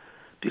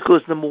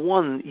 Because number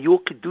one, your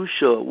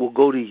Kedusha will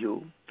go to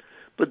you,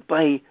 but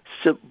by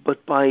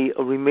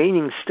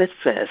remaining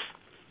steadfast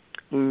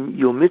in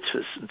your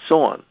mitzvahs and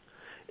so on,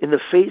 in the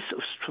face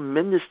of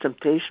tremendous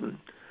temptation,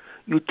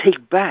 you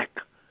take back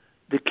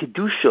the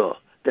Kedusha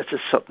that the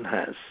Satan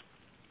has.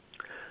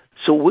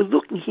 So we're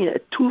looking here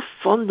at two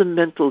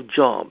fundamental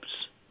jobs,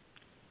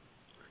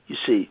 you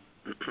see.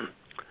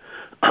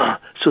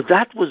 So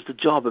that was the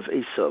job of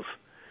Esav,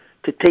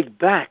 to take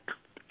back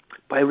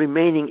by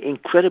remaining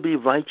incredibly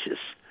righteous.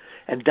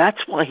 And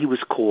that's why he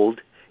was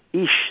called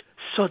Ish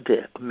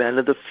Sodeh, a man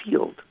of the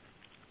field.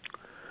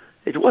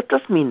 What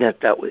doesn't mean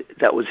that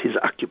was his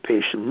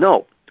occupation.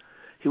 No.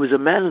 He was a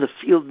man of the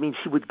field means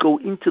he would go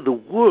into the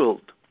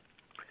world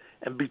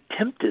and be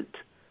tempted,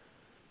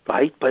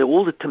 right, by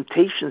all the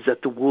temptations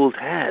that the world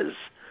has,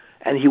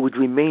 and he would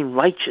remain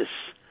righteous.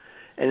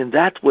 And in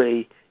that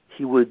way,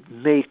 he would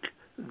make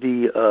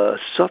the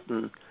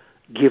Satan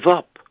give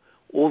up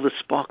all the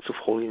sparks of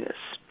holiness,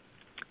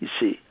 you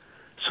see.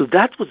 So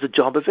that was the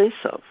job of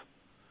Esav.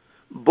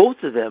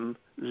 Both of them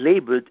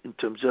labored in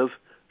terms of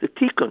the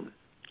tikkun,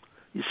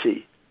 you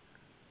see.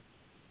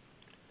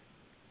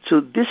 So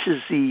this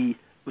is the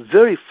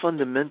very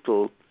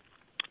fundamental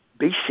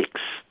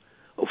basics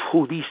of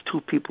who these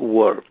two people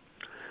were,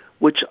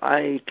 which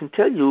I can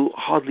tell you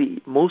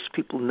hardly most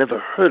people never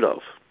heard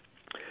of.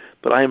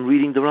 But I am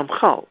reading the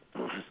Ramchal.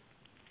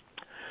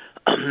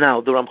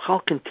 Now, the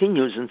Ramchal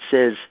continues and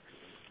says,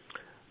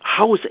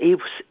 how was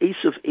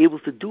Esav able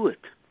to do it?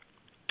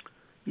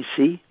 You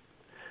see?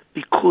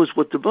 Because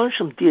what the Baruch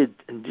Shem did,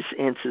 and this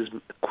answers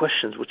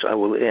questions which I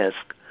will ask,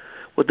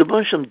 what the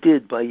Baruch Shem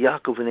did by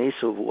Yaakov and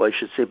Esav, or I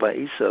should say by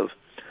Esav,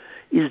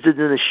 is that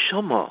the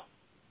neshama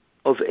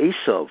of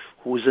Esav,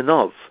 who is an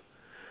Av,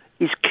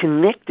 is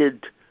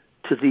connected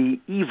to the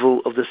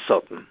evil of the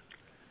Satan.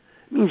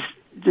 It means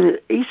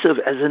the Esav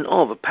as an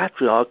Av, a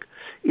patriarch,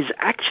 is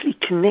actually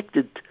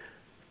connected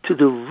to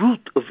the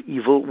root of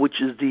evil, which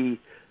is the,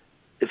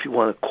 if you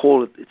want to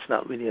call it, it's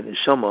not really a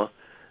neshama,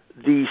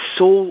 the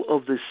soul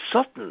of the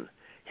Satan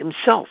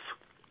himself.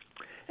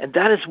 And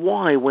that is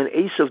why when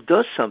Esav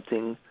does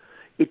something,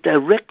 it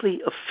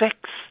directly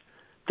affects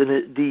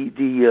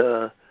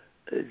the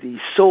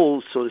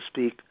soul, so to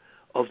speak,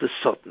 of the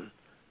Satan.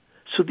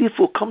 So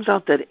therefore it comes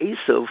out that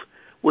Esav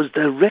was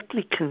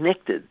directly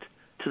connected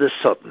to the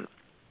Satan.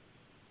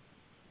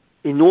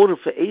 In order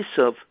for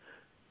Esav,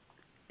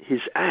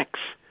 his acts,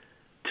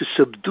 to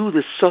subdue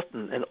the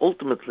Satan and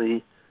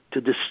ultimately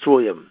to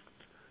destroy him,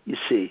 you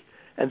see.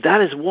 And that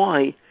is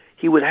why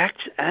he would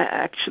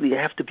actually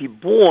have to be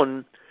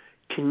born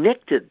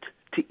connected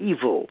to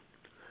evil,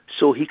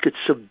 so he could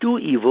subdue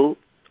evil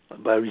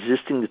by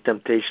resisting the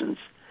temptations,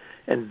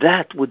 and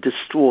that would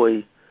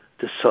destroy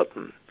the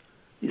Satan,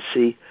 you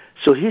see.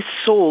 So his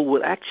soul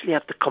would actually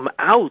have to come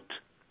out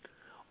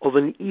of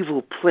an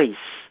evil place,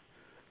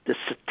 the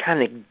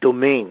satanic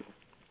domain,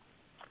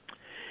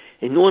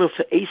 in order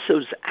for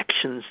Esau's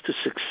actions to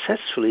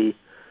successfully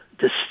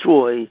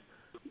destroy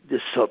the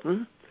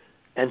Satan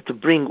and to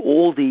bring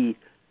all the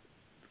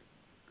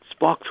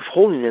sparks of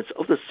holiness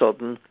of the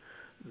Satan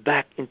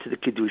back into the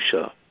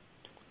Kedusha,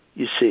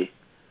 you see.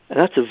 And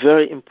that's a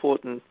very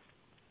important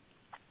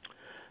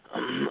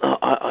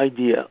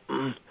idea.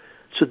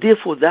 So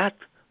therefore that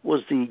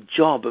was the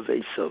job of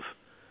Esav.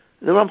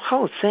 And the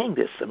Ramchal is saying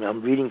this. I mean,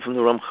 I'm reading from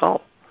the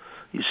Ramchal,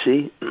 you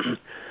see.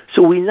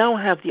 So we now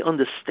have the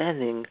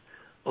understanding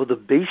of the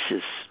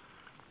basis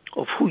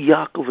of who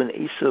Yaakov and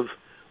Esav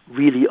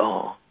really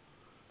are.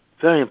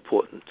 Very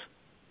important.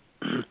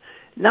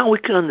 Now we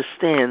can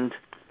understand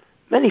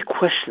many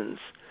questions,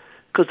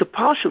 because the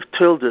Parsha of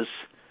Toldos is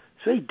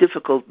very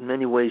difficult in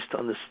many ways to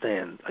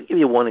understand. I'll give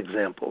you one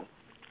example.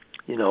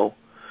 We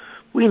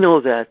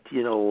know that,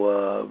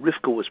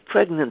 Rivka was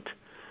pregnant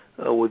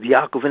with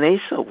Yaakov and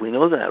Esav. We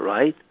know that,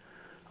 right?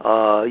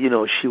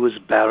 She was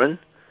barren,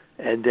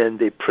 and then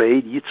they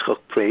prayed, Yitzchak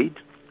prayed,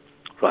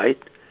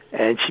 right?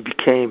 And she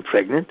became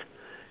pregnant,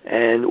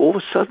 and all of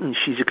a sudden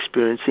she's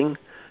experiencing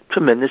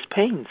tremendous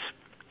pains.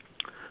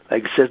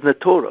 Like it says in the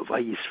Torah,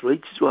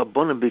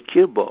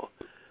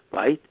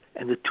 right?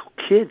 And the two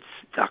kids,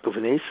 Yaakov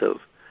and Esav,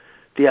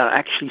 they are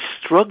actually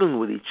struggling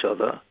with each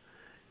other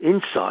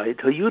inside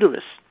her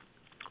uterus,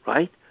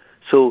 right?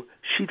 So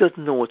she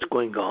doesn't know what's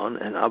going on,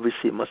 and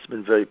obviously it must have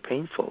been very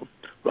painful,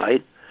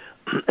 right?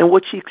 And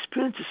what she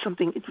experienced is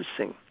something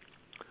interesting,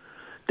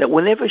 that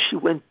whenever she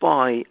went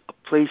by a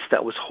place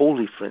that was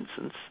holy, for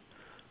instance,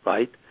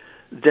 right,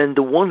 then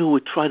the one who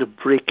would try to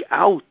break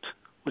out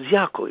was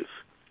Yaakov,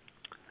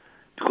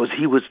 because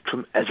he was,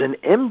 as an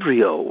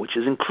embryo, which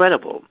is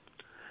incredible,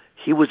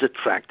 he was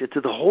attracted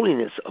to the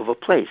holiness of a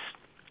place.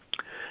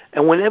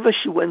 And whenever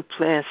she went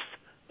past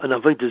an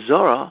Avodah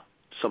Zarah,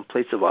 some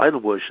place of idol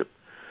worship,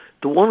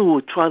 the one who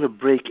would try to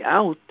break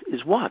out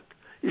is what?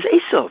 Is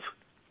Esav.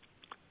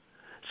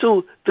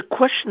 So the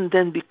question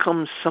then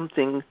becomes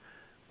something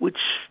which,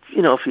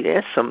 if you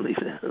ask somebody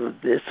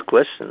this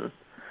question,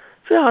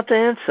 it's very hard to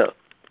answer.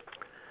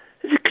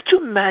 Could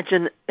you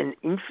imagine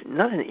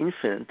not an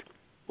infant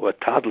or a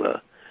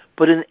toddler,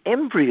 but an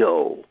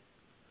embryo,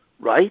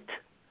 right,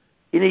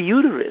 in a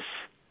uterus,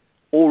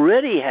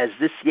 already has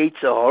this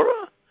Yetzer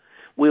Hara,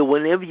 where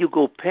whenever you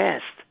go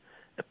past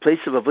a place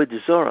of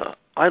Avodah Zarah,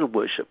 idol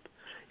worship,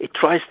 it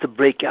tries to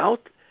break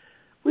out?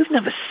 We've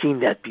never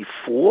seen that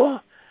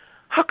before.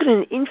 How can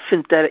an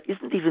infant that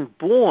isn't even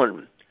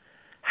born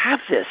have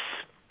this?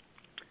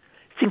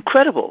 It's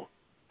incredible.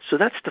 So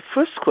that's the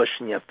first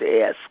question you have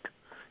to ask.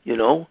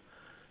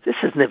 This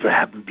has never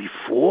happened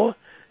before.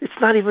 It's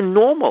not even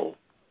normal.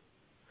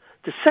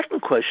 The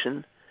second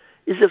question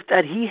is if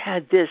that he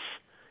had this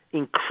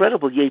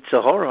incredible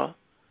Yetzer Hara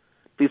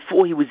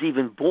before he was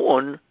even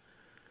born.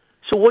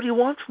 So what do you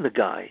want from the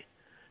guy?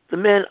 The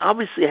man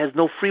obviously has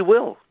no free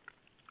will.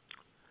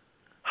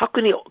 How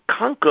can he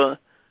conquer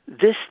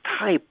this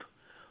type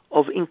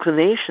of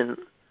inclination,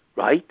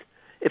 right,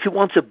 if he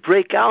wants to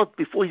break out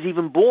before he's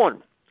even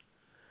born?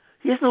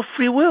 He has no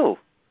free will.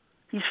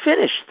 He's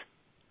finished.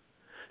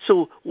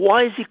 So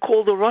why is he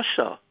called a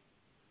Rasha?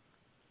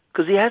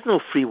 Because he has no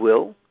free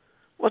will.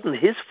 It wasn't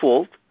his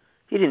fault.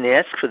 He didn't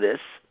ask for this.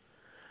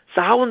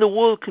 So how in the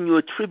world can you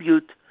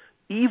attribute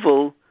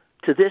evil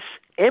to this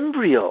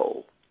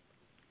embryo?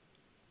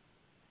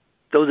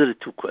 Those are the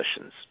two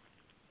questions.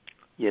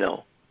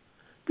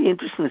 Be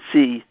interesting to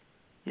see,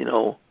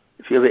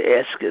 if you ever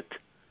ask it,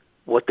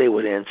 what they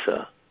would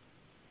answer.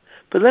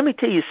 But let me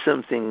tell you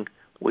something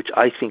which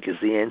I think is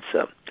the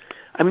answer.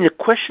 I mean, the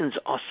questions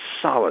are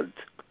solid.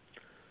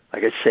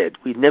 Like I said,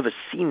 we've never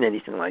seen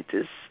anything like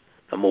this,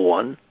 number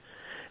one.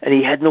 And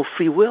he had no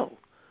free will.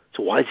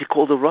 So why is he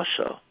called a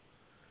Rasha?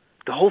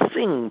 The whole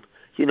thing,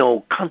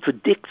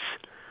 contradicts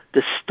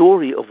the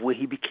story of where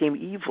he became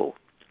evil.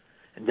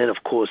 And then,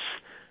 of course,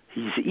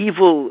 he's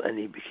evil and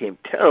he became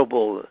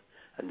terrible,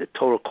 and the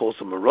Torah calls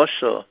him a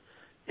Rasha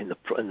in the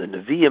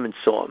Nevi'im and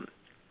so on.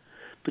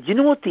 But you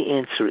know what the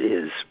answer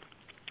is?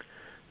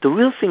 The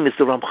real thing is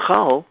the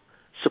Ramchal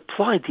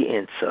supplied the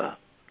answer.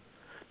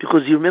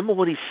 Because you remember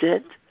what he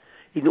said?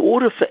 In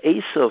order for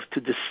Esav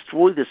to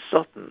destroy the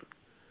Satan,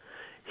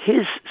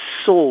 his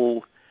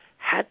soul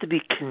had to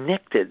be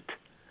connected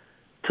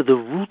to the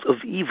root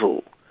of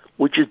evil,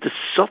 which is the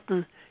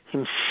Satan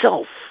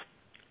himself.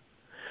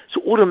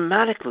 So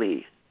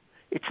automatically,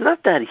 it's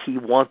not that he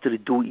wanted to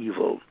do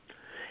evil.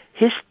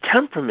 His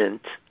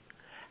temperament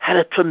had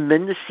a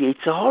tremendous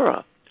Yetzer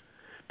Hara,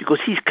 because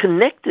he's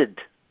connected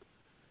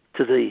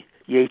to the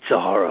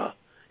Yetzer Hara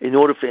in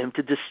order for him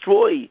to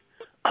destroy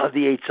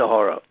the Yetzer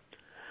Hara.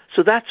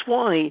 So that's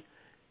why,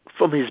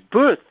 from his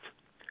birth,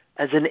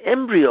 as an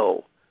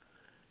embryo,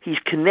 he's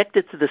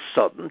connected to the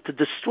Satan to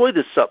destroy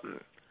the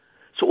Satan.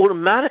 So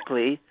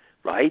automatically,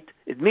 right,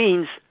 it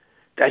means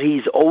that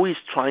he's always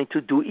trying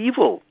to do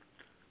evil,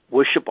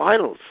 worship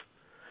idols.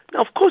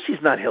 Now, of course,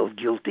 he's not held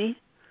guilty,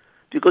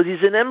 because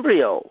he's an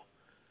embryo.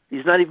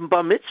 He's not even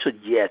bar mitzvah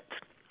yet,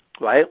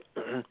 right?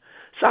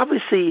 So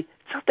obviously,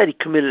 it's not that he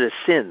committed a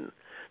sin.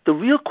 The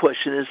real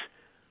question is,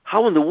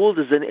 how in the world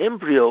does an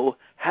embryo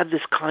have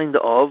this kind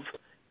of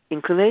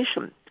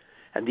inclination?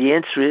 And the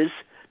answer is,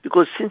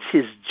 because since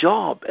his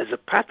job as a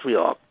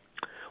patriarch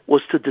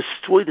was to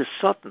destroy the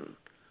Satan,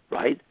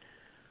 right?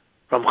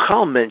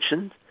 Ramchal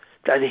mentioned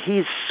that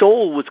his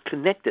soul was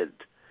connected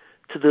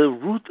to the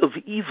root of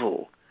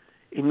evil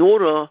in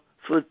order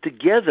for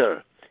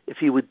together, if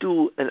he would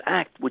do an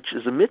act which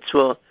is a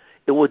mitzvah,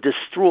 it would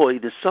destroy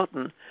the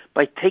Satan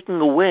by taking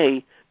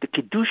away the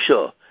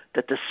Kedusha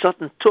that the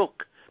Satan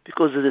took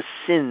because of the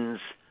sins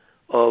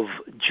of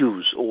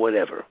Jews or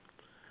whatever.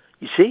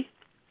 You see?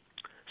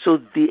 So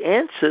the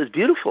answer is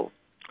beautiful.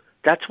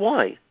 That's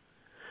why.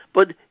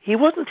 But he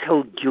wasn't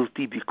held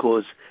guilty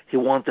because he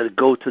wanted to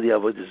go to the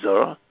Avodah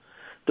Zarah.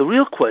 The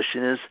real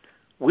question is,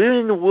 where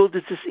in the world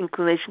is this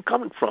inclination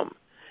coming from?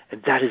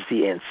 And that is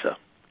the answer.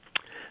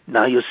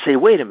 Now you'll say,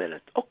 wait a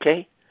minute.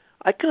 Okay,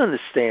 I can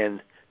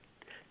understand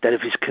that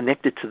if he's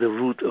connected to the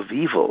root of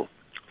evil,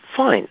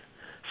 fine.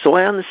 So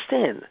I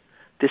understand.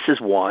 This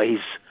is why he's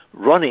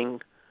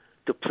running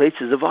to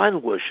places of idol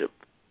worship,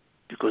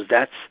 because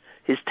that's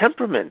his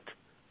temperament,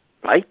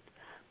 right?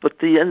 But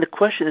the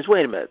question is,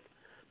 wait a minute.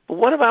 But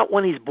what about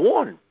when he's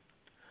born,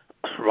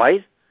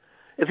 right?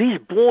 If he's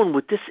born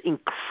with this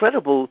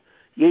incredible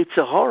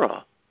Yetzer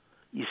Hara,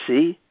 you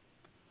see,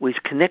 where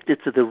he's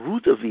connected to the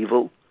root of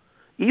evil,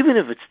 even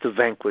if it's to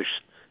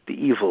vanquish the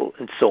evil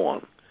and so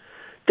on,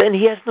 then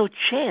he has no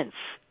chance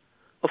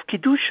of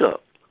Kedusha.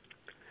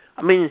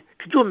 I mean,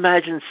 could you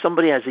imagine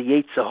somebody has a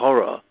Yetzer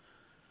Hara,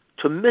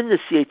 tremendous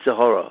Yetzer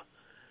Hara?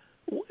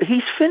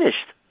 He's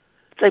finished.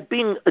 It's like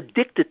being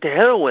addicted to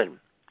heroin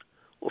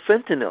or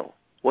fentanyl,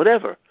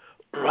 whatever,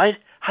 right?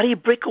 How do you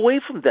break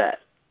away from that?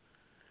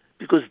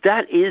 Because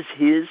that is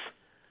his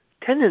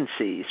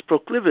tendency, his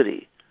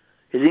proclivity,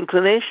 his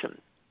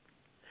inclination.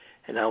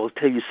 And I will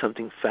tell you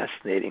something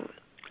fascinating.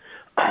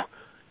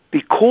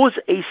 Because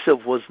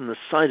Esav was on the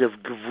side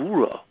of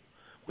Gevura,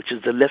 which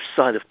is the left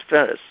side of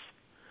Tiferes,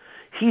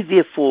 he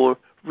therefore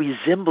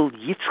resembled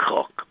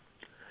Yitzchak,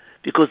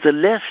 because the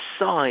left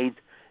side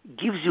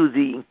gives you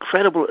the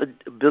incredible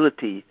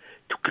ability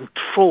to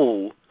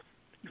control,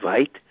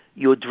 right,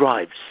 your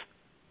drives.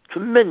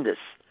 Tremendous,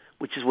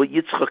 which is what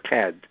Yitzchak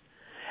had.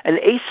 And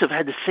Esav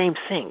had the same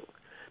thing,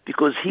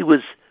 because he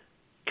was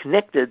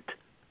connected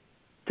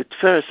to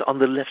Tiferes on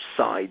the left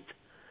side.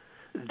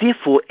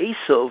 Therefore,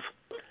 Esav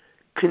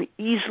can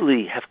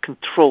easily have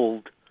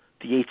controlled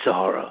the Yetzer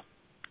Hara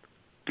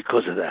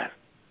because of that.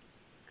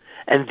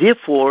 And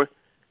therefore,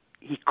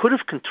 he could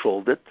have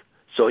controlled it,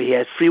 so he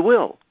had free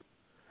will.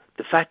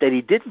 The fact that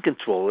he didn't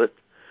control it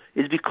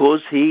is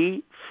because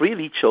he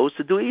freely chose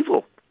to do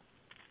evil.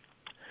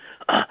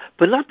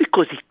 But not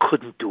because he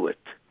couldn't do it.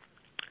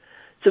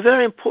 It's a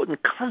very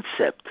important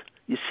concept,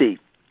 you see,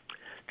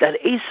 that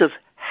Esav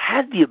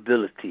had the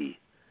ability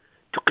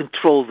to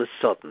control the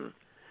Satan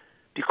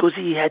because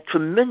he had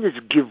tremendous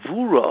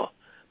gevura,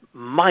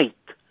 might,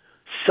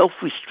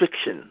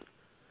 self-restriction.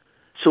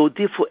 So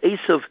therefore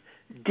Esav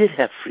did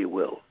have free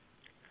will.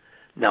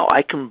 Now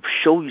I can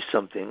show you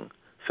something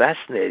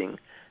fascinating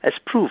as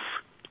proof.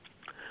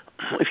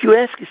 If you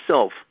ask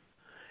yourself,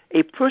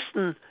 a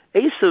person,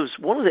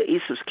 one of the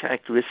Esav's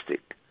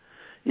characteristics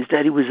is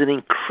that he was an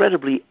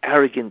incredibly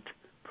arrogant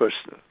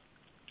person.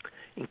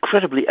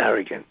 Incredibly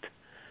arrogant.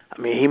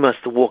 I mean, he must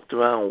have walked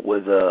around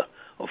with a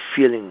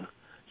feeling,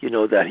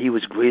 that he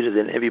was greater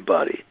than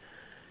everybody.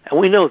 And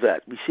we know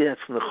that. We see that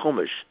from the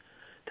Chumash,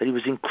 that he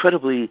was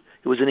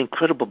an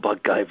incredible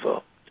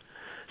Balgaiva.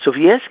 So if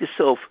you ask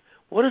yourself,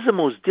 what is the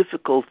most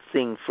difficult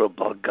thing for a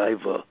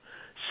Balgaiva,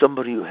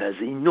 somebody who has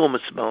an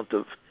enormous amount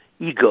of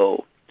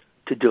ego,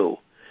 to do?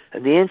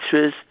 And the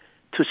answer is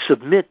to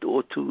submit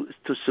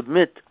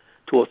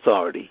to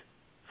authority.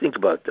 Think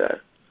about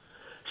that.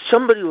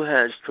 Somebody who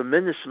has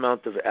tremendous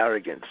amount of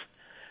arrogance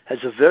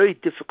has a very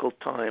difficult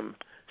time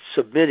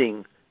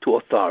submitting to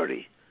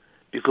authority,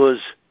 because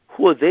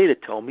who are they to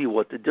tell me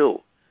what to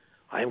do?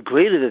 I am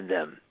greater than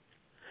them.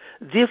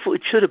 Therefore,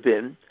 it should have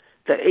been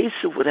that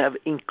Esav would have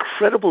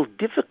incredible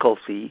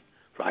difficulty,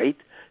 right,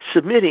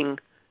 submitting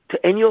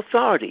to any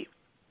authority,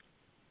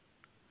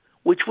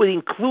 which would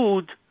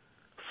include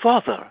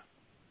father,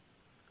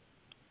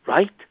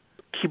 right?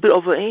 Keep it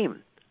over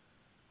aim.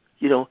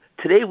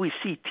 Today we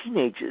see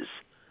teenagers,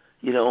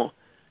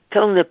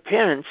 telling their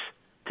parents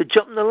to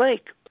jump in the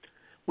lake.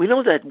 We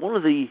know that one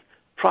of the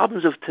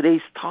problems of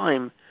today's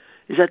time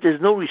is that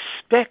there's no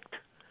respect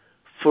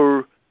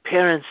for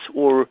parents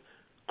or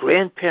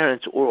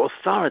grandparents or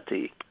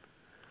authority,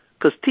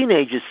 because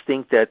teenagers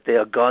think that they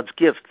are God's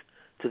gift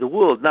to the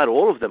world. Not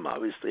all of them,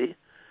 obviously,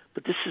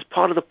 but this is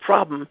part of the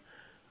problem,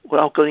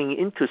 without going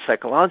into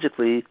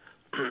psychologically,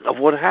 of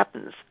what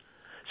happens.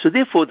 So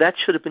therefore, that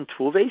should have been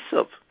true of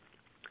Esav.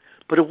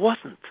 But it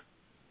wasn't,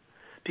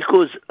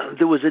 because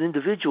there was an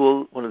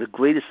individual, one of the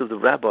greatest of the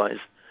rabbis,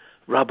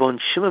 Rabban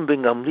Shimon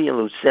ben Gamliel,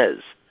 who says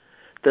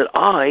that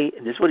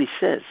and this is what he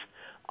says,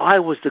 I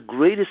was the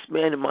greatest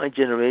man in my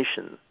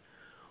generation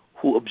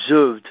who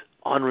observed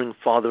honoring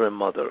father and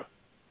mother.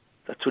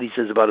 That's what he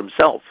says about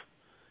himself.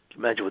 Can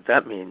you imagine what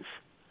that means,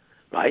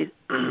 right?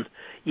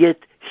 Yet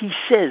he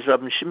says,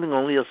 Rabban Shimon ben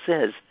Gamliel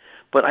says,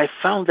 but I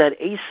found that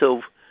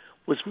Esav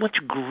was much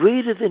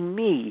greater than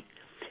me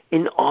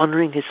in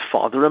honoring his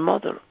father and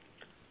mother,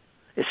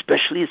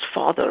 especially his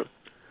father.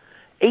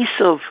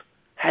 Esav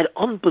had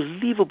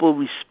unbelievable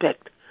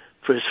respect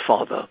for his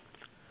father.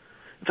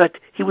 In fact,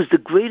 he was the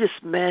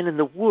greatest man in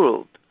the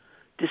world.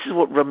 This is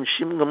what Rabban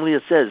Shimon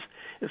Gamliel says.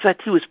 In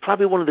fact, he was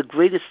probably one of the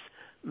greatest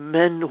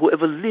men who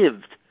ever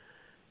lived,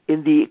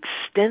 in the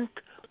extent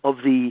of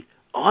the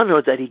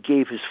honor that he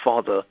gave his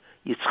father,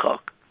 Yitzchak.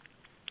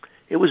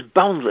 It was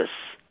boundless.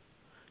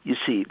 You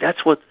see,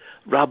 that's what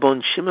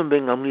Rabban Shimon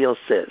ben Gamliel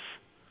says.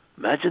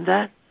 Imagine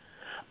that.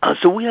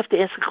 So we have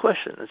to ask a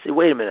question and say,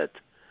 wait a minute.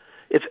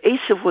 If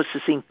Esav was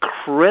this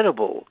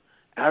incredible,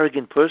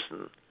 arrogant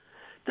person,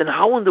 then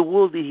how in the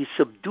world did he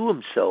subdue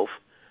himself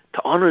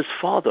to honor his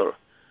father,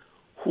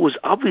 who was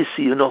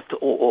obviously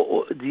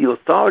the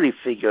authority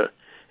figure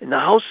in the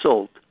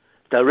household,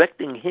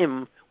 directing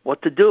him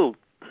what to do?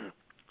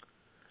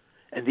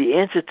 And the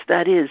answer to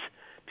that is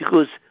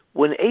because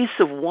when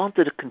Esav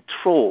wanted to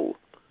control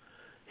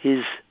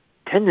his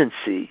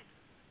tendency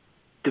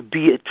to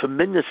be a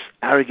tremendous,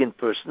 arrogant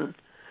person,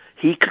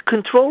 he could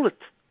control it.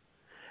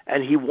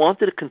 And he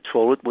wanted to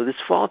control it with his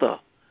father.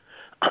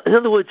 In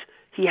other words,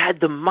 he had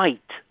the might,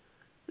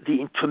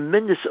 the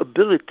tremendous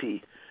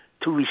ability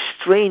to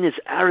restrain his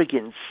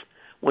arrogance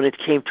when it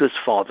came to his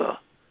father.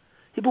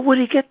 Yeah, but where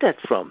did he get that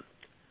from?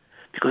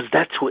 Because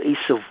that's who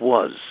Esav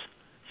was,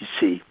 you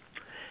see.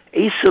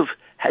 Esav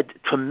had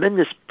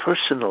tremendous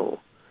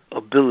personal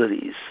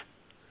abilities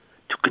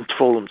to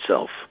control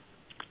himself.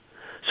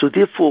 So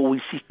therefore,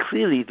 we see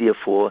clearly,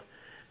 therefore,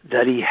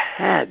 that he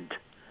had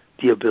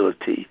the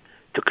ability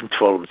to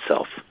control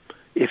himself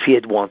if he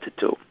had wanted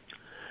to.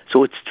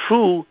 So it's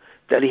true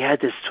that he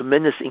had this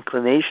tremendous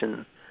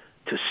inclination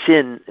to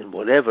sin and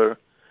whatever,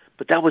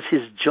 but that was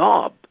his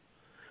job.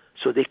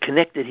 So they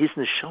connected his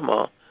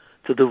neshama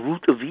to the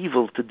root of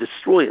evil to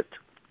destroy it.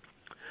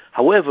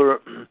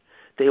 However,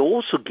 they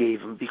also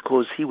gave him,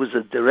 because he was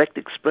a direct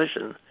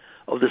expression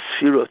of the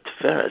sphere of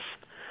Tiferes,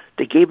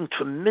 they gave him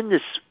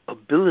tremendous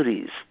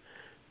abilities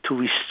to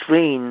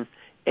restrain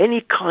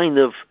any kind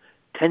of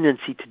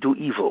tendency to do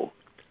evil.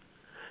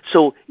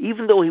 So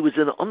even though he was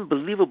an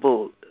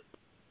unbelievable,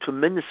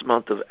 tremendous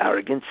amount of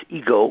arrogance,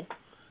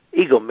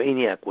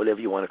 egomaniac,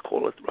 whatever you want to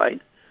call it,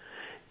 right?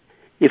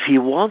 If he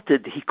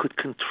wanted, he could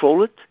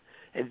control it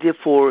and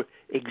therefore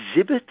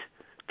exhibit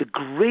the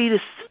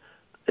greatest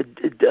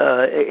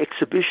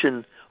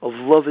exhibition of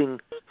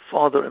loving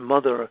father and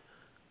mother,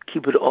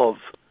 kibbud of,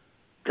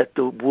 that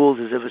the world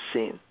has ever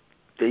seen.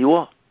 There you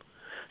are.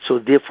 So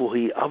therefore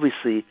he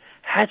obviously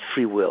had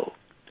free will.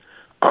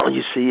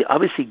 You see,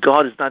 obviously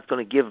God is not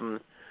going to give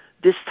him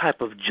this type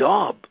of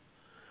job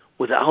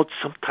without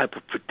some type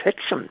of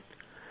protection,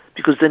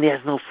 because then he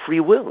has no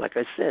free will, like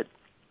I said.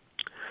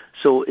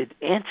 So it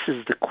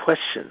answers the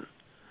question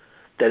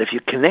that if you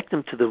connect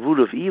him to the root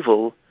of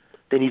evil,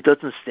 then he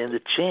doesn't stand a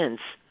chance,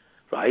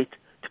 right,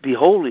 to be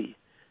holy.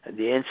 And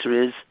the answer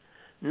is,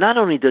 not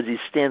only does he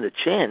stand a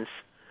chance,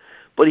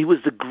 but he was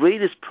the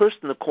greatest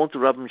person, according to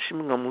Rabbi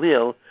Shimon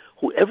Gamliel,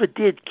 who ever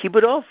did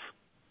kibbud of.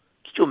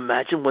 Could you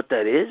imagine what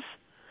that is?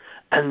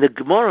 And the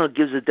Gemara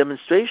gives a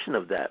demonstration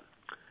of that.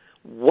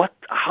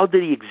 How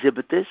did he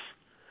exhibit this?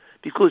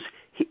 Because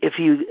if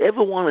he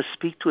ever wanted to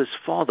speak to his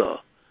father,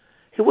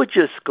 he would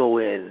just go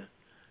in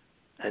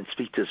and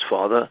speak to his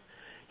father.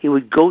 He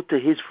would go to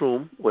his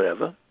room,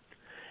 wherever,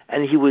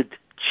 and he would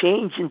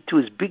change into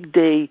his big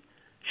day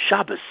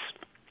Shabbos,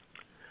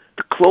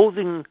 the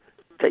clothing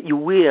that you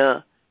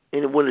wear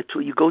when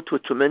you go to a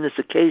tremendous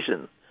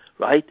occasion,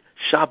 right?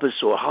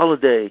 Shabbos or a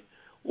holiday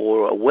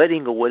or a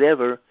wedding or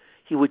whatever.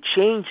 He would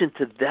change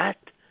into that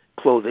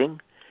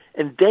clothing,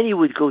 and then he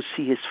would go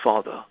see his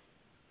father.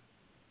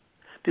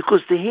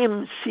 Because to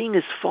him, seeing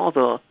his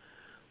father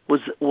was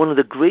one of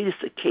the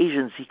greatest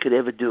occasions he could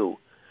ever do.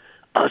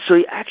 So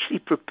he actually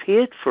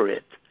prepared for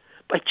it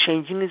by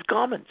changing his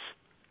garments.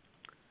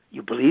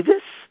 You believe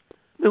this?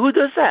 I mean, who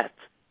does that?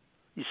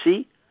 You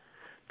see?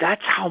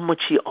 That's how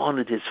much he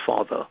honored his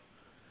father.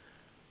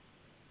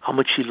 How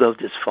much he loved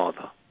his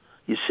father.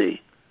 You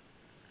see?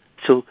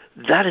 So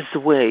that is the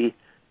way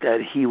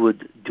that he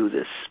would do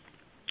this.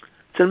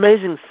 It's an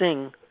amazing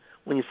thing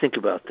when you think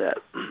about that.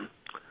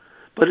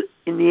 But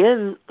in the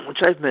end,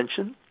 which I've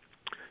mentioned,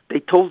 they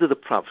told her the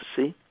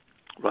prophecy,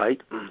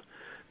 right?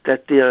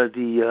 That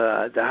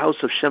the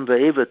house of Shem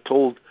Va'eva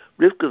told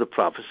Rivka the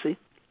prophecy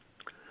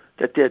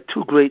that there are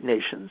two great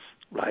nations,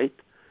 right?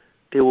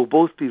 They will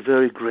both be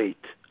very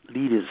great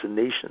leaders and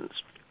nations,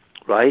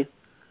 right?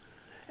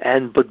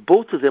 But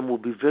both of them will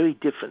be very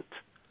different,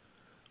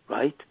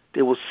 right?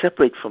 They will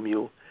separate from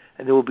you,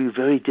 and they will be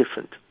very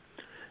different.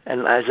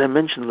 And as I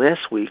mentioned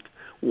last week,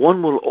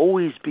 one will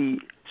always be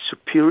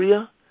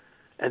superior,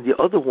 and the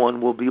other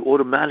one will be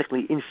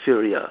automatically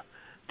inferior.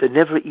 They're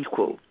never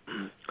equal.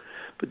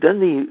 But then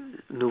the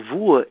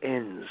Nevuah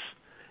ends,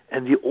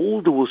 and the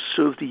older will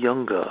serve the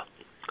younger.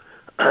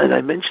 And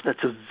I mentioned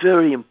that's a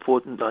very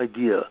important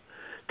idea,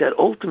 that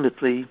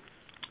ultimately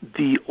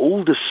the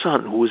older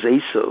son, who is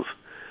Esav,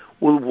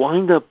 will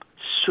wind up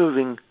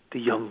serving the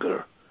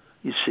younger,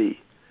 you see.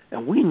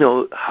 And we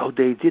know how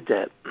they did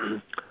that,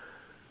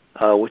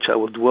 which I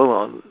will dwell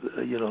on,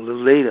 a little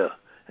later,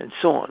 and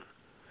so on.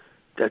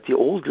 That the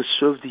older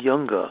served the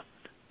younger,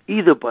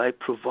 either by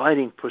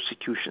providing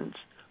persecutions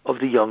of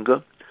the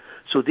younger,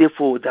 so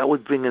therefore that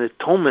would bring an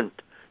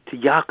atonement to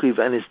Yaakov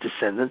and his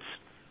descendants.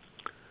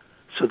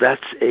 So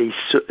he's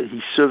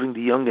serving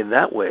the young in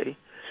that way.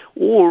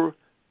 Or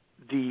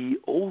the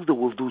older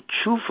will do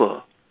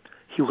tshuva.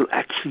 He will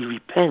actually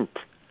repent,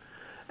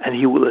 and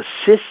he will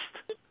assist,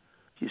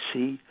 you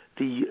see,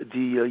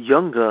 the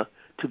younger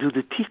to do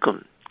the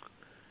tikkun.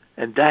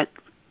 And that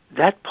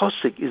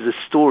pasuk is a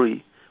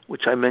story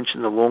which I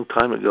mentioned a long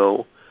time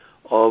ago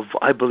of,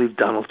 I believe,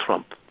 Donald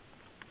Trump,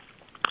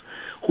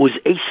 who is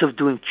Esav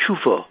doing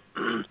tshuva,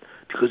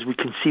 because we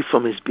can see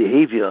from his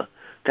behavior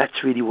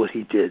that's really what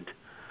he did,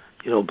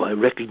 by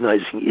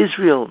recognizing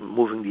Israel,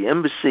 moving the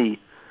embassy,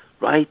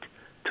 right,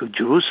 to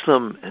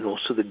Jerusalem, and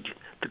also the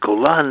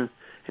Golan,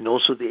 and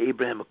also the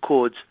Abraham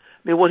Accords.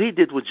 I mean, what he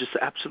did was just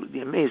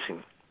absolutely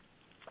amazing,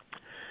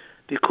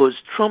 because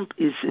Trump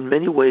is in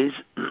many ways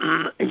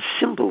a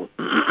symbol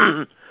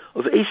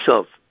of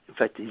Esav. In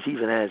fact, he's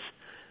even as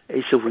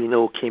Esav, we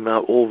know, came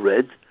out all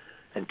red,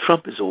 and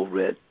Trump is all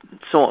red, and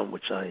so on,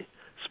 which I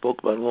spoke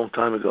about a long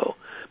time ago.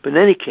 But in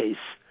any case,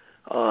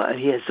 and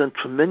he has done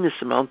tremendous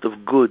amount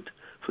of good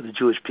for the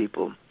Jewish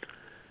people,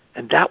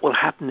 and that will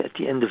happen at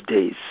the end of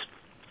days.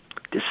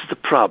 This is the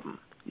problem,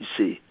 you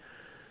see.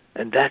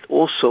 And that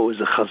also is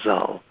a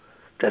chazal,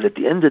 that at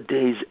the end of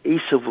days,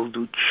 Esav will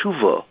do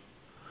tshuva,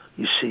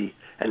 you see,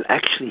 and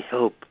actually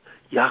help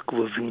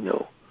Yaakov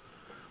Avinu,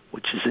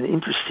 which is an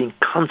interesting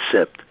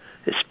concept,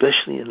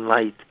 especially in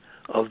light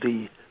of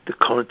the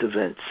current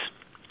events.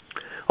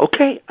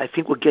 Okay, I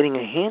think we're getting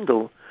a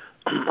handle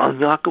on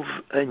Yaakov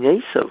and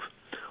Esav,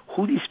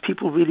 who these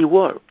people really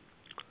were.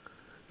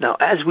 Now,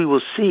 as we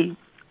will see,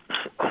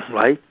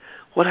 right,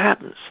 what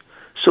happens?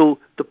 So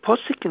the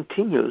pasuk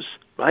continues,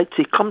 right? So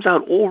he comes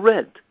out all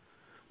red.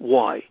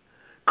 Why?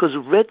 Because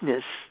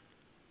redness,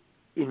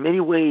 in many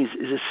ways,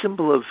 is a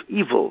symbol of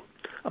evil.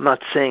 I'm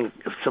not saying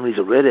if somebody's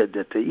a redhead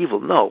that they're evil,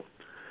 no.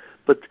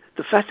 But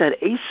the fact that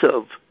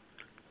Esav,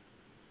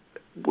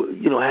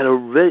 had a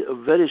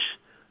reddish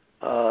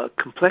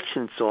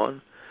complexion and so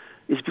on,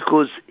 is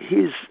because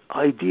his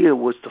idea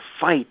was to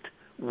fight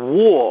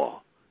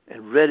war,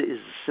 and red is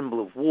a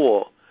symbol of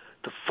war,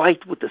 to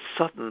fight with the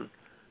Satan.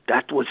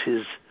 That was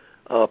his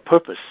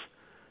purpose,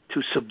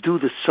 to subdue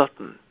the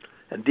Satan,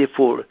 and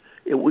therefore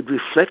it would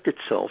reflect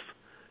itself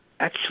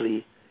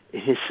actually in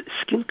his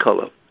skin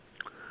color.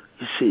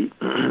 You see,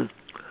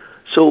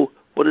 so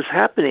what is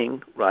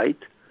happening, right,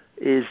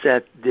 is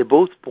that they're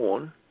both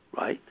born,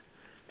 right,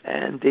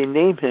 and they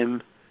name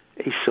him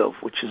Esav,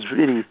 which is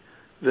really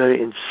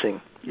very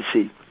interesting, you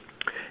see.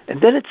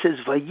 And then it says,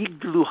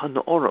 Vayigdlu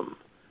hanaoram,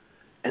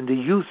 and the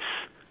youths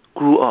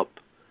grew up.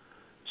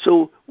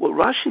 So what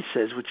Rashi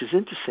says, which is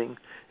interesting,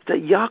 is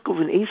that Yaakov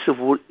and Esav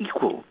were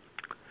equal.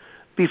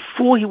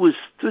 Before he was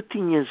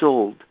 13 years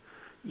old,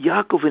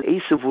 Yaakov and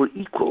Esav were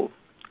equal.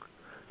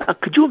 Now,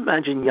 could you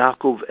imagine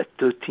Yaakov at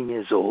 13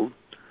 years old?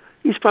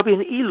 He's probably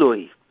an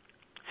Eloi.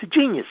 He's a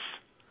genius,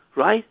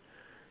 right?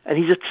 And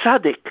he's a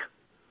tzaddik.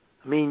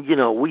 I mean,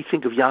 we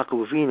think of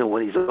Yaakov Avinu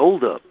when he's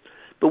older.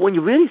 But when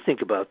you really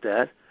think about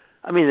that,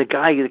 I mean,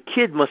 the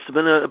kid must have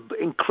been an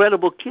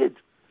incredible kid,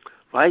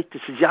 right?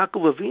 This is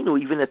Yaakov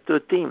Avinu even at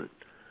 13.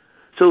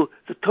 So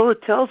the Torah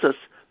tells us,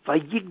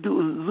 Vayigdu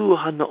ulu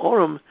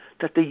hanaorim,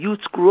 that the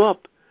youths grew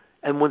up.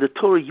 And when the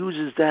Torah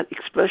uses that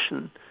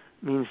expression,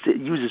 means it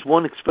uses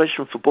one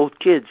expression for both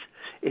kids,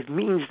 it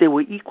means they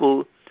were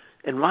equal.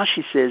 And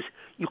Rashi says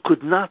you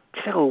could not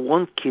tell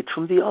one kid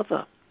from the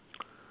other.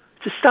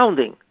 It's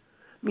astounding.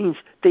 It means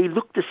they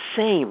looked the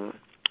same,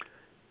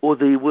 or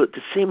they were at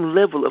the same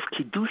level of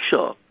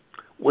Kiddusha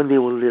when they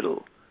were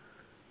little,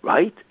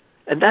 right?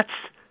 And that's,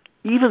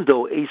 even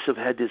though Esav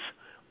had this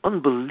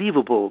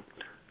unbelievable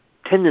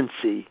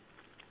tendency,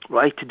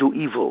 right, to do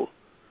evil.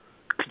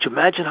 Could you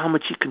imagine how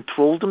much he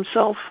controlled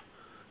himself?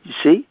 You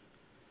see?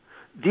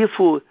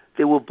 Therefore,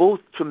 they were both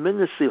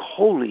tremendously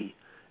holy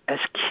as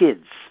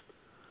kids,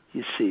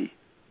 you see.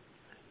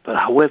 But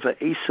however,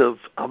 Esav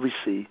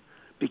obviously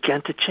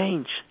began to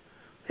change.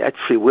 He had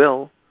free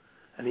will,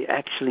 and he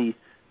actually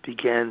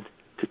began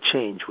to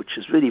change, which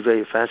is really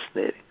very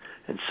fascinating,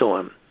 and so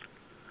on.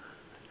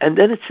 And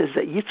then it says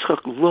that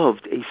Yitzchak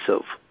loved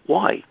Esav.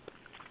 Why?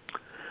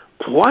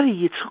 Why did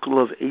Yitzchak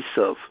love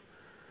Esav,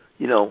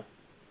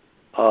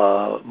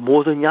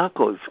 more than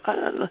Yaakov?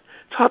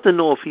 It's hard to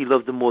know if he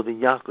loved him more than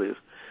Yaakov,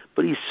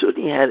 but he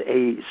certainly had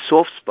a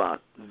soft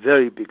spot,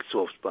 very big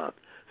soft spot,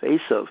 for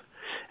Esav.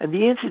 And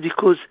the answer is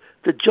because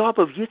the job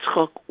of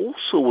Yitzchak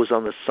also was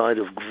on the side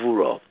of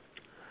Gvura.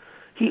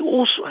 He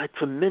also had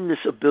tremendous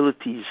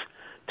abilities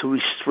to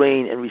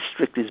restrain and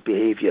restrict his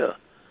behavior,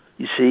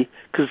 you see,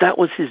 because that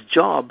was his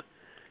job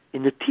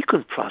in the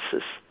tikkun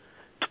process,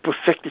 to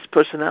perfect his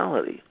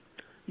personality,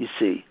 you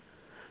see.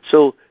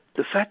 So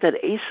the fact that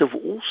Esav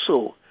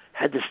also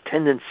had this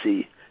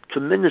tendency,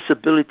 tremendous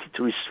ability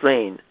to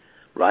restrain,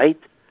 right,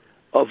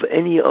 of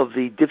any of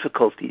the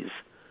difficulties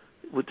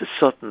with the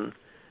Satan,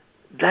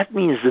 that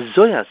means the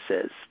Zohar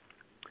says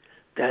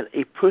that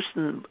a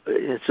person,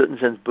 in a certain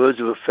sense, birds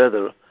of a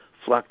feather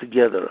flock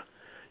together.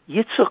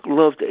 Yitzchak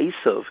loved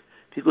Esav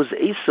because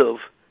Esav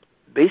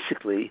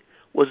basically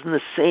was in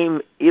the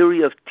same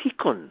area of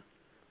tikkun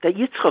that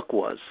Yitzchak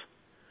was.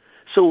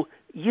 So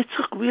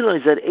Yitzchak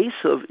realized that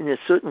Esav, in a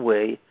certain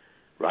way,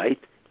 right,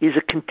 is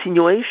a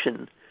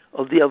continuation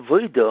of the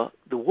avodah,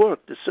 the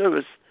work, the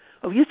service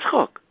of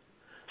Yitzchak.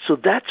 So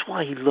that's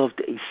why he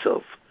loved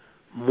Esav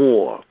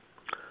more.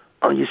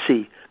 You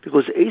see,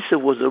 because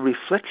Esav was a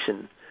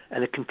reflection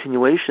and a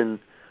continuation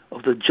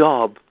of the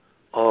job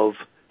of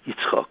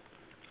Yitzchak.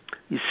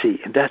 You see,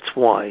 and that's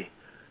why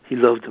he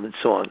loved him and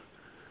so on.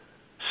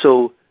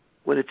 So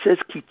when it says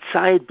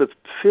kitzayid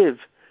b'pfiv,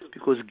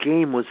 because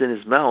game was in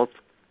his mouth,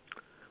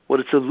 what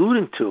it's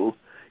alluding to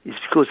is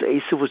because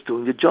Esav was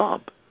doing the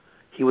job.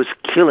 He was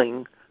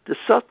killing the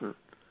Satan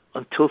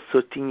until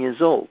 13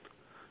 years old,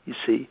 you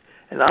see.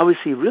 And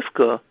obviously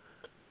Rivka,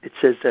 it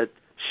says that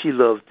she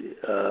loved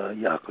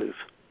Yaakov,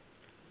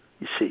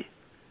 you see.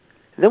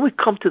 And then we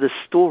come to the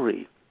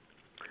story,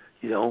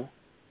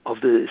 of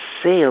the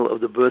sale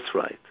of the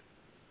birthright,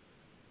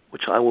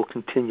 which I will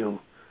continue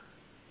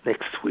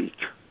next week.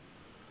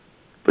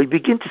 But you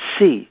begin to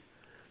see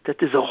that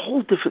there's a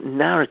whole different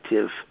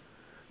narrative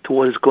to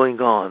what is going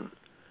on.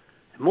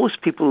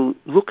 Most people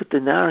look at the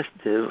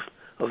narrative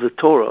of the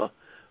Torah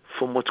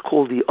from what's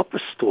called the upper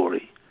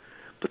story,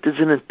 but there's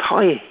an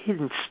entire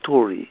hidden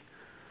story,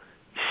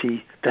 you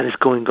see, that is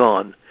going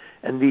on.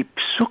 And the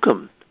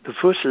psukim, the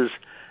verses,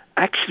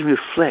 actually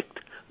reflect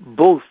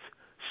both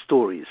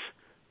stories,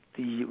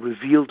 the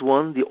revealed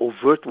one, the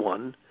overt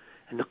one,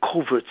 and the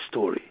covert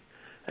story.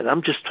 And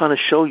I'm just trying to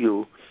show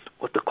you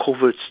what the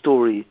covert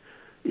story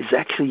is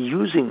actually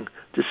using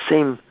the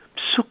same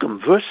psukim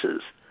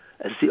verses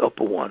as the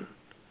upper one.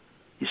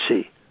 You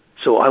see.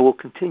 So I will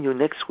continue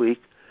next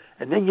week,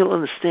 and then you'll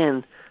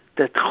understand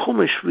that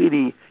Chumash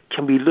really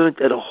can be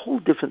learned at a whole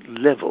different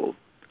level.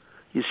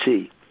 You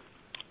see,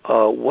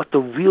 what the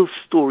real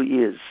story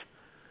is.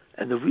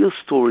 And the real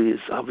story is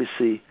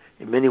obviously,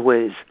 in many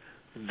ways,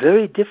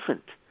 very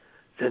different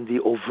than the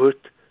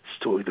overt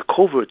story. The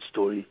covert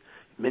story,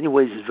 in many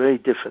ways, is very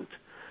different.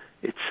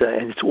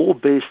 And it's all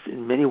based,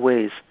 in many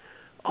ways,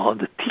 on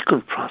the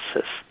tikkun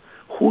process,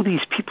 who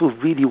these people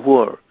really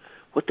were,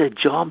 what their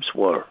jobs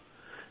were,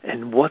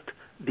 and what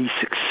the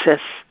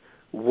success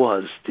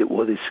was.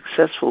 Were they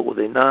successful, were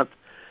they not?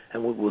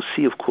 And we'll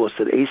see, of course,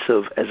 that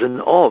Esav, as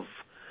an Ov,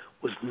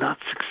 was not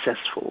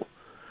successful.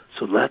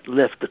 So that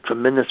left a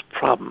tremendous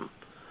problem.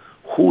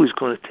 Who is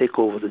going to take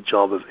over the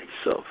job of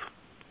Esav?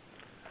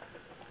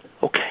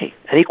 Okay,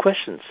 any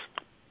questions?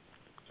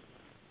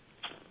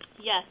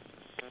 Yes.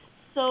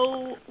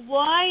 So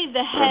why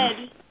the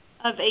head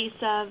of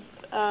Esav,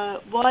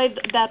 why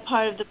that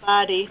part of the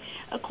body?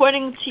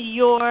 According to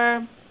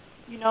your,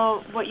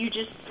 what you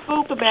just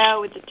spoke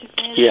about with the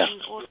Tiferet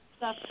and all that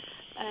stuff,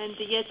 and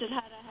the Yetzer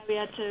Hara, how we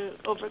had to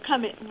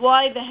overcome it,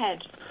 why the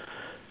head?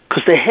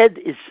 Because the head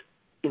is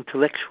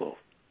intellectual.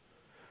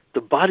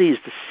 The body is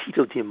the seat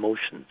of the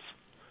emotions,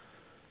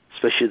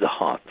 especially the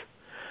heart.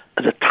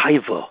 And the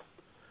taiva.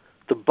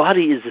 The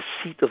body is the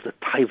seat of the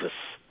taivas,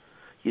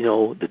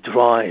 the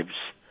drives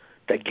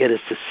that get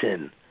us to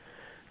sin.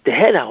 The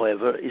head,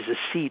 however, is the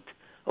seat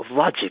of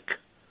logic,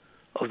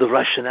 of the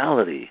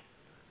rationality,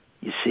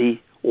 you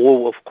see,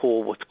 or of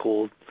what's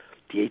called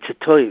the Eitz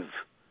Tov.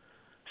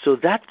 So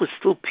that was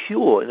still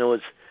pure. In other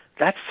words,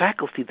 that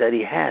faculty that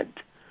he had,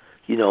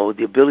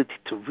 the ability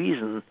to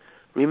reason,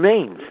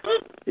 remained.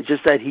 It's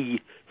just that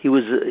he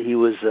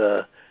was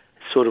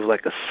sort of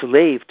like a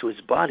slave to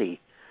his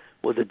body,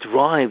 where the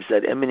drives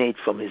that emanate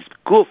from his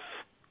guf,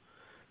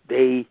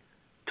 they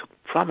took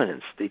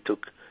prominence. They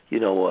took,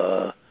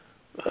 like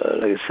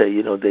I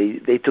say,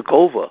 they took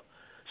over.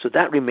 So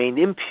that remained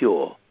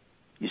impure,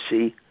 you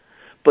see.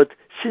 But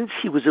since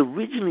he was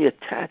originally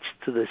attached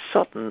to the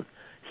Satan,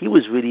 he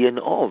was really an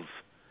Ov.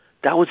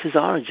 That was his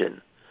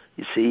origin,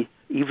 you see,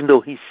 even though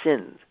he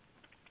sinned.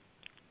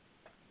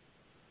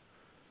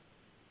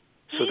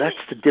 So that's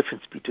the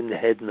difference between the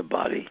head and the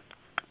body.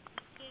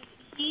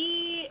 Did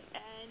he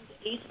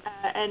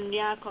and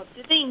Yaakov,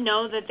 did they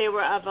know that they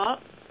were Avot?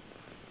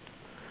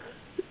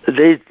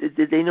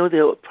 Did they know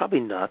they were? Probably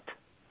not.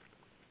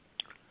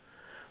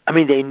 I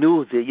mean, they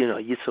knew that,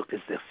 Yitzchak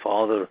is their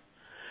father,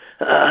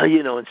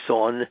 and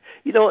so on.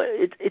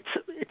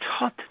 It's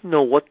hard to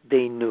know what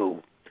they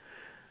knew.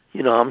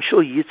 I'm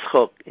sure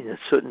Yitzchak, in a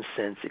certain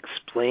sense,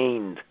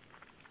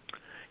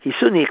 he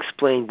certainly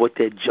explained what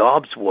their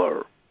jobs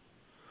were.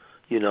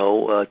 To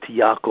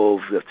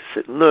Yaakov, you have to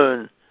sit and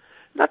learn.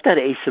 Not that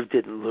Esav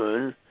didn't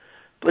learn,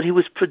 but he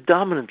was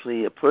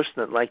predominantly a person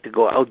that liked to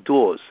go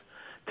outdoors.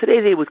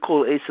 Today they would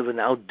call Esav an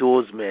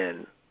outdoors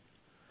man,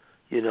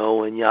 and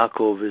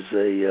Yaakov is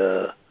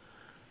a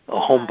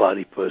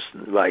homebody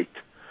person, right?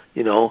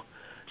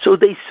 So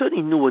they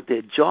certainly knew what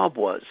their job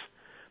was,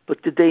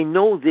 but did they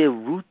know their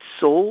root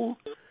soul?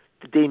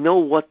 Did they know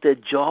what their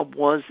job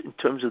was in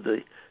terms of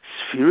the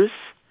spheres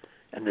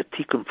and the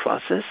tikkun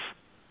process?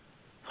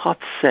 Hard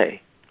to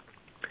say.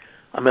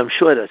 I'm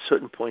sure at a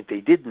certain point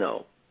they did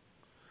know.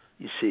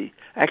 You see,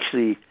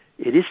 actually,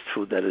 it is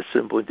true that at a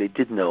certain point they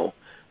did know,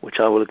 which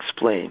I will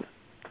explain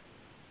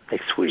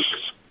next week.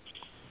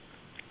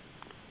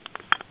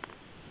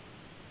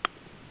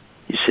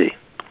 You see.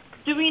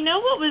 Do we know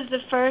what was the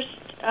first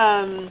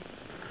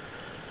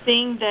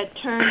thing that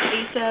turned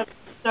Esav to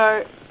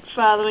start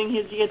following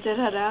his Yetzer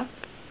Hara?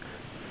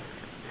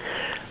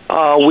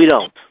 We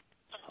don't.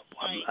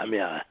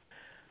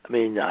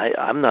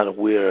 I'm not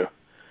aware,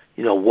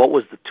 what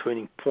was the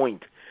turning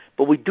point.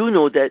 But we do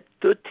know that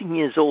 13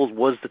 years old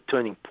was the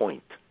turning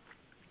point.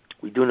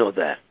 We do know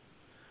that.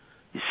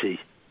 You see.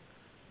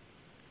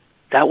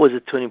 That was a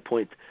turning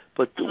point.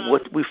 But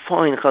what we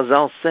find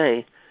Chazal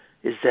say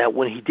is that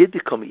when he did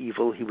become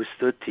evil, he was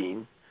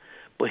 13,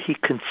 but he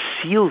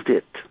concealed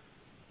it,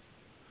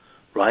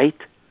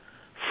 right,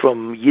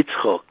 from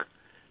Yitzchak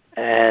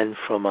and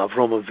from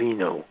Avram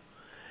Avinu.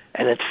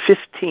 And at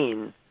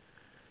 15,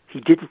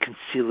 he didn't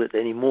conceal it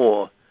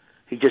anymore.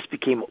 He just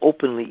became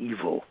openly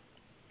evil.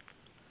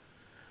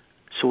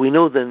 So we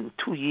know that in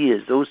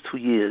those 2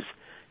 years,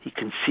 he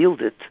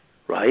concealed it,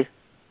 right?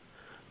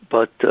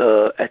 But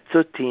at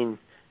 13,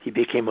 he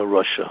became a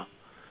Rasha.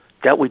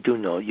 That we do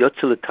know.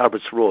 Yotzel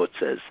Tarbetz Ro, it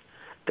says,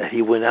 that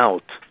he went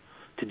out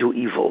to do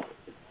evil.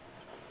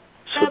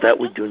 So that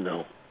we do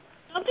know.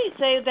 Don't they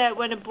say that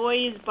when a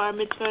boy is bar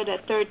mitzvah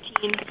at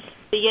 13,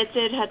 the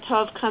Yetzer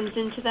Hatov comes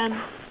into them?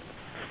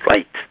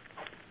 Right.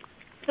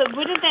 So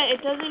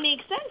it doesn't make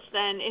sense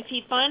then. If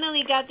he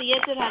finally got the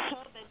Yetzer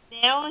Hatov,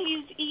 and now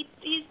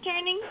he's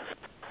turning?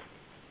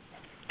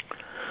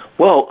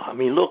 Well,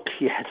 look,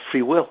 he had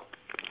free will.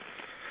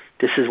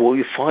 This is what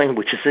we find,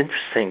 which is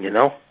interesting,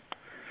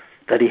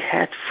 that he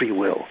had free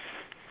will,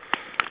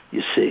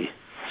 you see.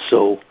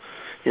 So,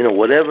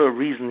 whatever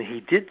reason he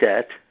did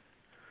that,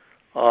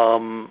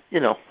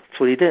 that's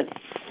what he did.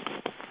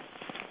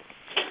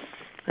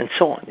 And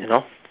so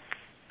on,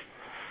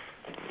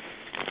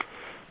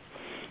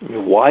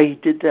 Why he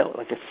did that,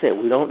 like I said,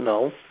 we don't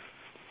know.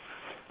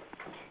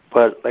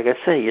 But like I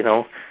say,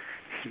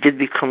 he did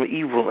become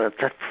evil at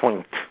that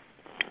point,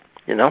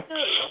 So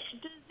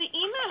does the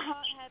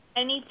Imahot have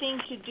anything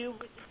to do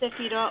with the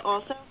Sefirah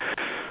also?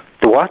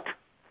 The what?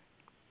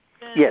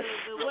 Yes.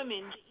 The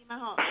women, the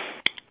Imahot.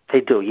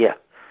 They do, yeah.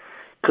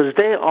 Because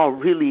they are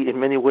really, in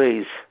many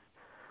ways,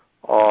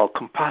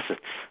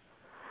 composites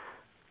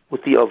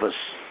with the others.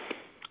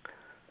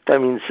 That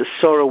means the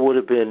Sarah would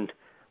have been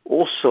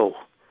also,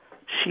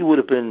 she would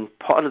have been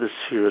part of the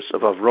spheres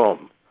of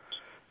Avram,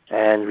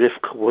 and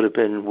Rivka would have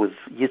been with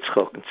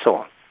Yitzchak and so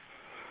on.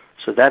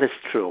 So that is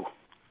true.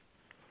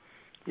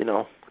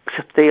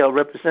 Except they are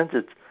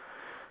represented,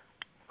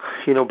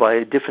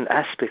 by different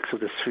aspects of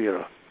the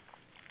sphere.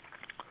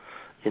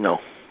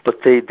 But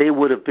they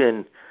would have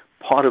been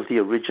part of the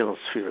original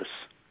spheres.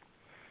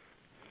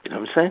 You know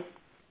what I'm saying?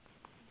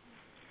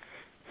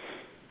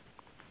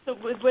 So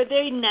were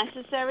they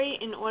necessary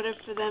in order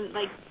for them,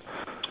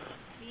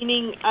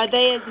 meaning, are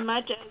they as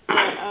much as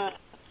a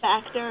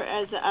factor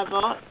as the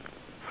Avot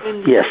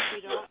in the Yes.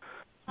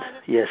 Kind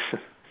of? Yes,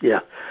 yeah.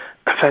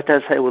 In fact,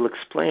 as I will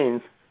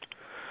explain,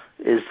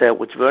 is that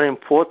what's very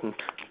important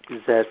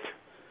is that,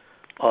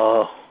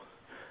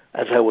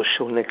 as I will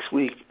show next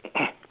week,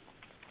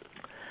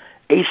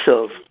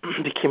 Esav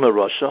became a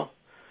Rasha,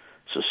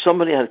 so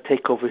somebody had to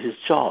take over his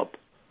job,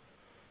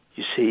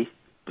 you see.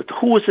 But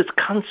who was his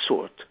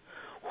consort?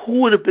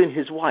 Who would have been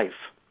his wife?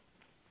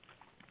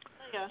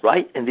 Leah.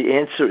 Right? And the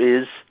answer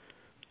is,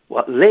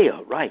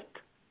 Leah, right.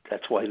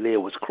 That's why Leah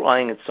was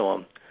crying and so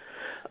on.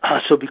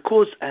 So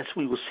because, as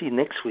we will see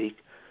next week,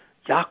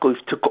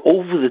 Yaakov took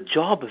over the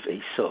job of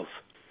Esav,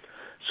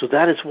 so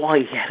that is why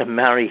he had to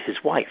marry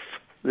his wife,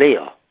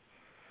 Leah.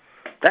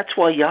 That's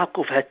why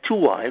Yaakov had two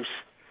wives,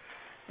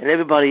 and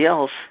everybody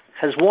else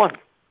has one.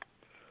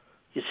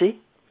 You see?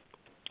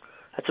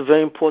 That's a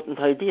very important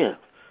idea.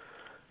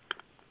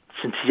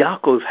 Since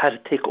Yaakov had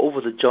to take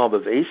over the job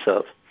of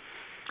Esav,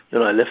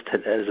 I left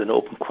it as an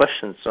open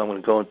question, so I'm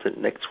going to go into it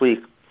next week.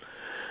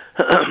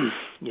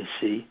 You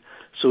see?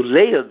 So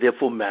Leah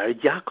therefore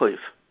married Yaakov.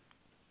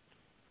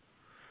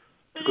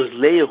 Because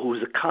Leah, who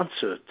was a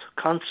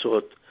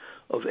consort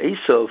of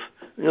Esav,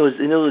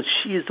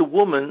 she is the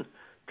woman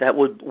that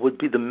would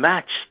be the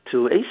match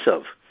to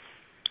Esav.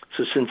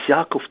 So since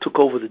Yaakov took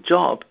over the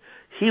job,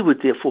 he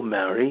would therefore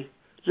marry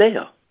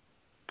Leah.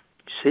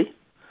 You see?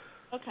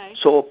 Okay.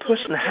 So a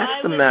person has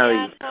to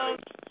marry.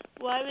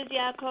 Why was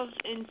Yaakov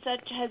in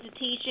such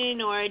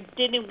hesitation or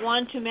didn't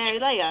want to marry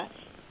Leah?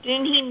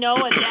 Didn't he know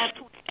at that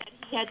point that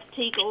he had to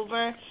take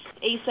over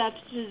Esav's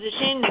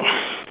position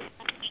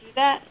and do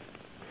that?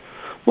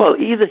 Well,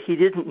 either he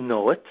didn't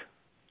know it,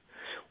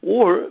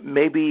 or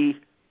maybe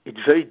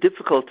it's very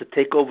difficult to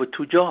take over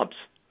two jobs.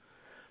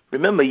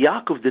 Remember,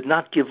 Yaakov did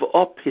not give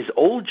up his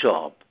old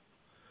job.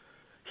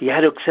 He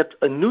had to accept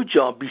a new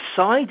job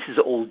besides his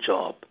old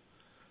job.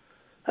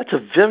 That's a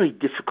very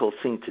difficult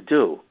thing to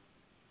do.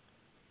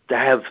 To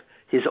have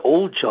his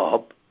old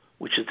job,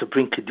 which is to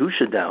bring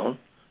Kedusha down,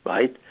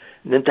 right?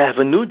 And then to have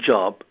a new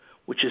job,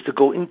 which is to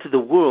go into the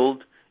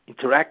world,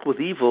 interact with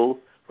evil,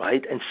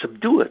 right? And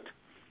subdue it.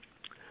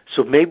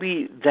 So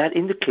maybe that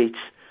indicates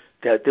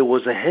that there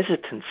was a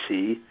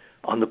hesitancy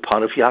on the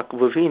part of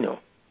Yaakov Avinu.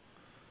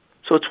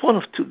 So it's one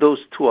of those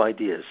two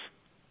ideas.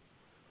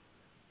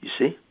 You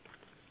see?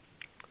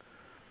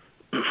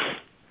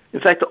 In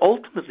fact,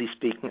 ultimately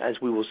speaking,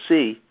 as we will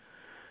see,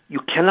 you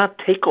cannot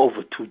take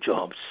over two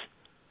jobs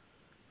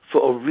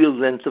for a real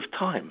length of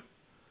time.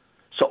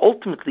 So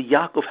ultimately,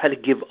 Yaakov had to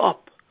give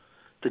up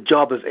the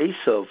job of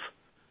Esav,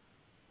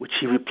 which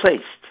he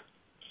replaced,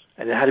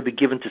 and it had to be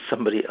given to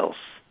somebody else.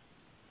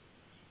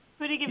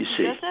 Who did he give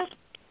to Joseph?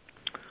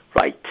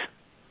 Right.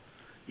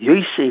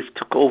 Yosef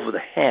took over the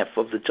half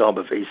of the job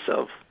of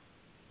Esav.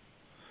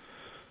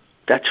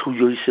 That's who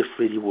Yosef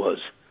really was.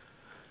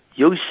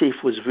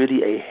 Yosef was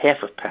really a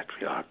half a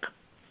patriarch,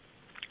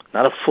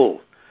 not a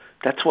full.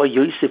 That's why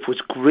Yosef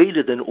was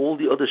greater than all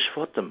the other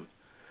Shvatim,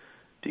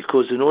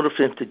 because in order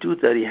for him to do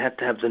that, he had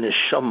to have the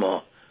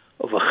neshama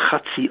of a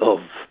chatzi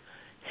of,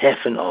 half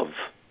an of.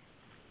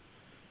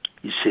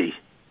 You see?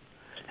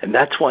 And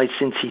that's why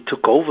since he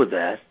took over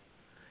that,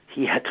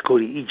 he had to go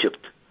to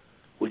Egypt,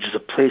 which is a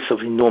place of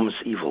enormous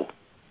evil.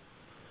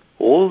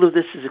 All of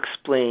this is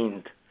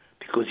explained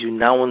because you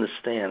now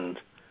understand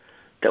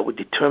that what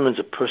determines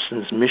a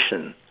person's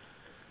mission,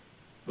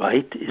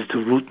 right, is the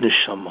root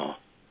neshama,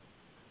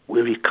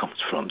 where he comes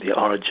from, the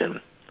origin.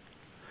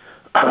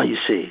 You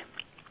see.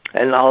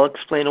 And I'll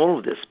explain all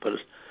of this, but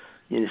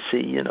you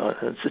see,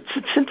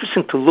 it's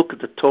interesting to look at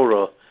the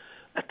Torah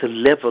at the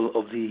level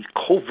of the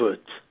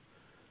covert,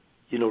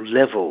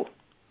 level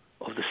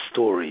of the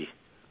story,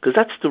 because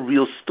that's the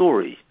real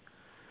story,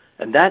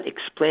 and that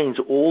explains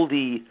all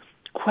the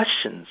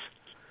questions,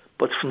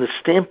 but from the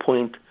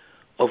standpoint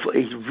of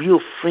a real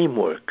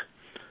framework,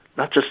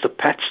 not just a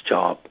patch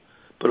job,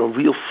 but a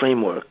real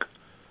framework.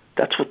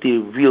 That's what the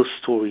real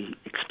story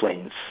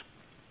explains.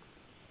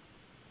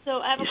 So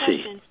I have a You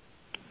see? question.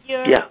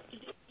 Yeah.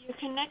 Your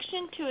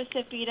connection to a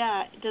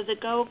Sefirah, does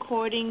it go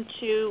according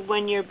to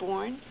when you're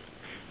born?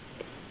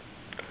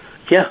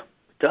 Yeah,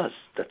 it does.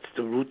 That's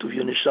the root of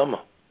your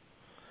neshama.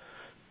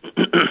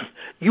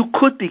 You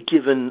could be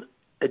given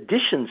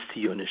additions to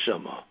your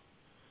neshama.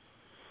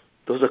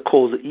 Those are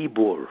called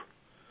ibor.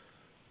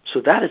 So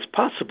that is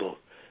possible.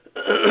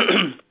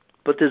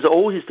 But there's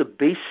always the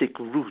basic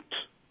root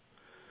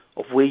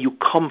of where you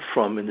come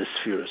from in the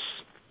spheres.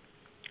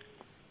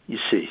 You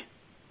see.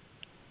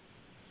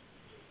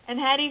 And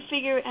how do you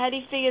figure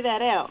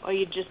that out, or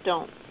you just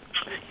don't?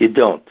 You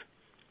don't.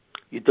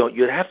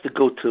 You'd have to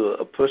go to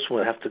a person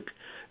would have to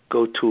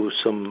go to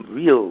some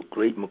real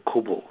great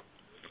makubal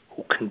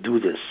who can do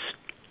this.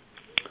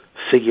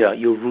 Figure out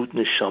your root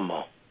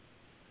neshama.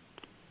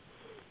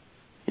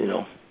 You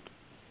know.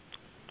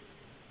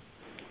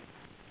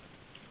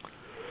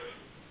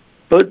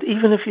 But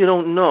even if you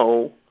don't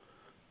know,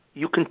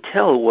 you can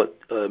tell what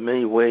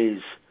many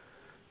ways.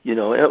 You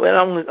know, and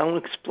I'm going to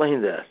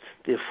explain that.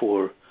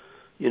 Therefore,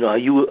 you know,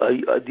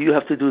 do you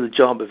have to do the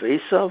job of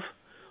Esav,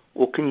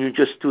 or can you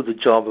just do the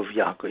job of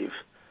Yaakov?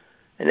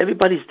 And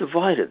everybody's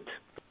divided.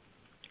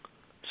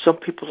 Some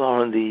people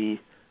are on the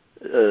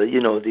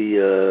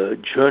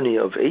journey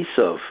of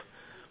Esav,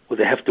 where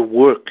they have to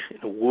work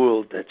in a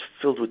world that's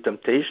filled with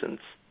temptations.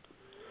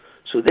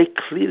 So they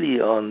clearly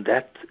are on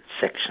that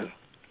section.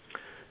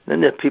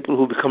 Then there are people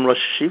who become Rosh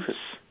Hashivas,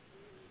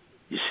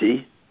 you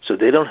see, so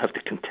they don't have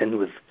to contend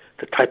with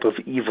the type of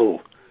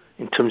evil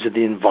in terms of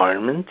the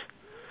environment.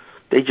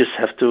 They just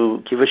have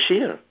to give a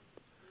share.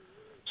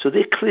 So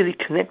they're clearly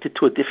connected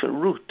to a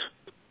different route.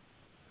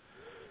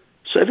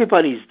 So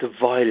everybody's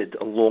divided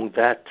along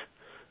that,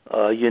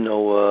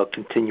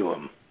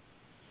 continuum.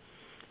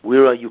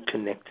 Where are you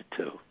connected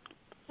to?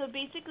 So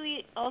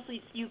basically, also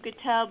you could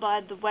tell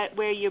by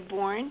where you're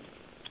born,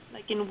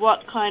 like in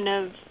what kind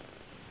of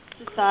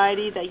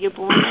society that you're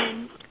born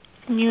in,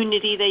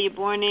 community that you're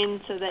born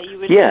in, so that you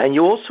would. Yeah, and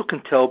you also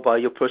can tell by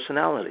your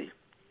personality.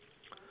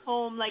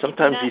 Home, like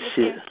sometimes you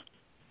see it.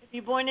 If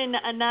you're born in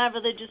a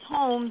non-religious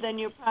home, then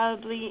you're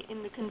probably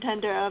in the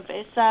contender of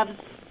Esav's.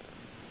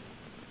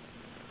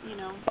 You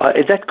know.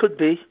 That could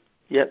be.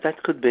 Yeah,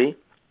 that could be.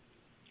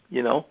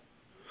 You know,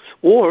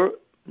 or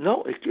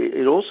no,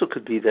 it also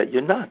could be that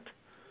you're not.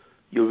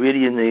 You're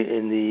really in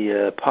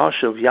the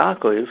parsha of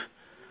Yaakov,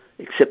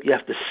 except you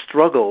have to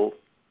struggle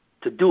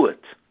to do it.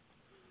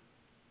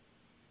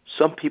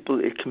 Some people,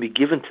 it can be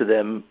given to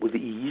them with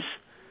ease.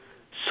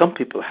 Some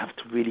people have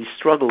to really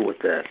struggle with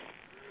that.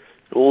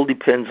 It all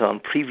depends on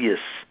previous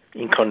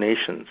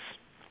incarnations.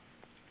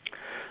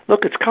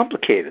 Look, it's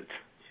complicated.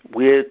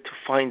 Where to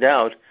find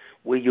out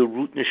where your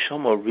root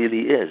neshama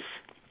really is.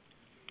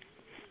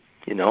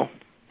 You know?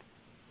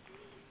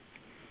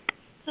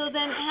 So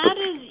then how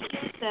does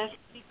Yosef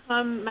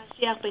become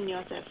Mashiach ben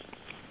Yosef?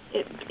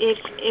 If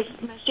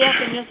Mashiach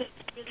ben Yosef is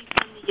really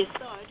from the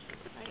Yesod,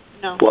 right?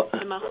 No, what? the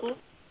Malchut.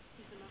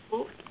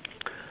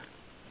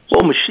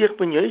 Well, Mashiach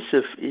ben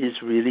Yosef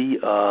is really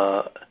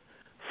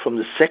from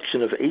the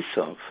section of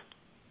Esav.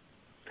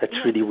 That's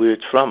really where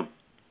it's from.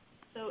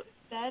 So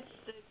that's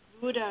the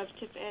root of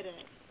Tiferet.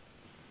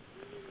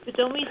 But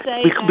don't we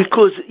say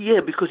because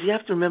you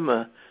have to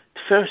remember,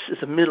 Tiferes is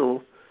the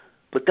middle,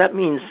 but that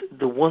means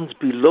the ones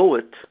below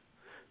it,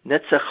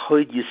 Netzach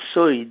Hod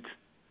Yesod,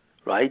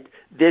 right?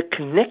 They're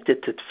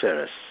connected to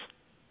Tiferes.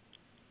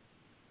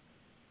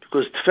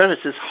 Because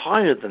Tiferes is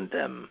higher than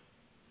them.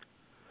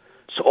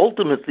 So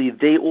ultimately,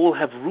 they all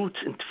have roots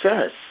in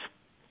Tiferes.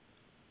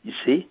 You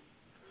see?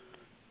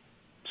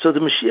 So the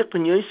Mashiach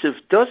ben Yosef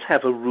does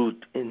have a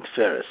root in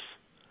Tiferes,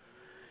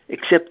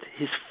 except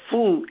his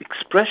full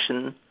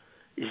expression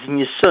is in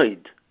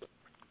Yesod.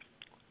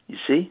 You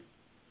see?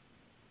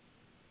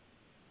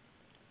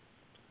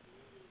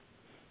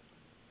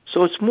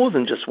 So it's more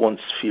than just one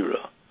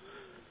Sphira.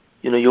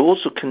 You know, you're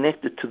also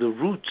connected to the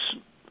roots,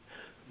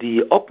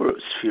 the upper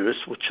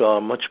spheres, which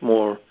are much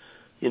more,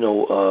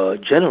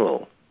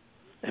 general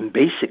and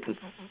basic and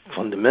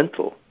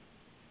fundamental.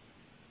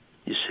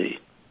 You see?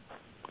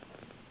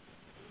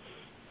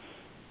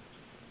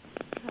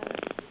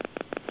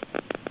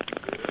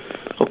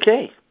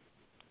 Okay.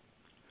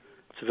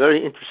 It's a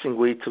very interesting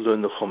way to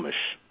learn the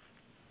Chumash.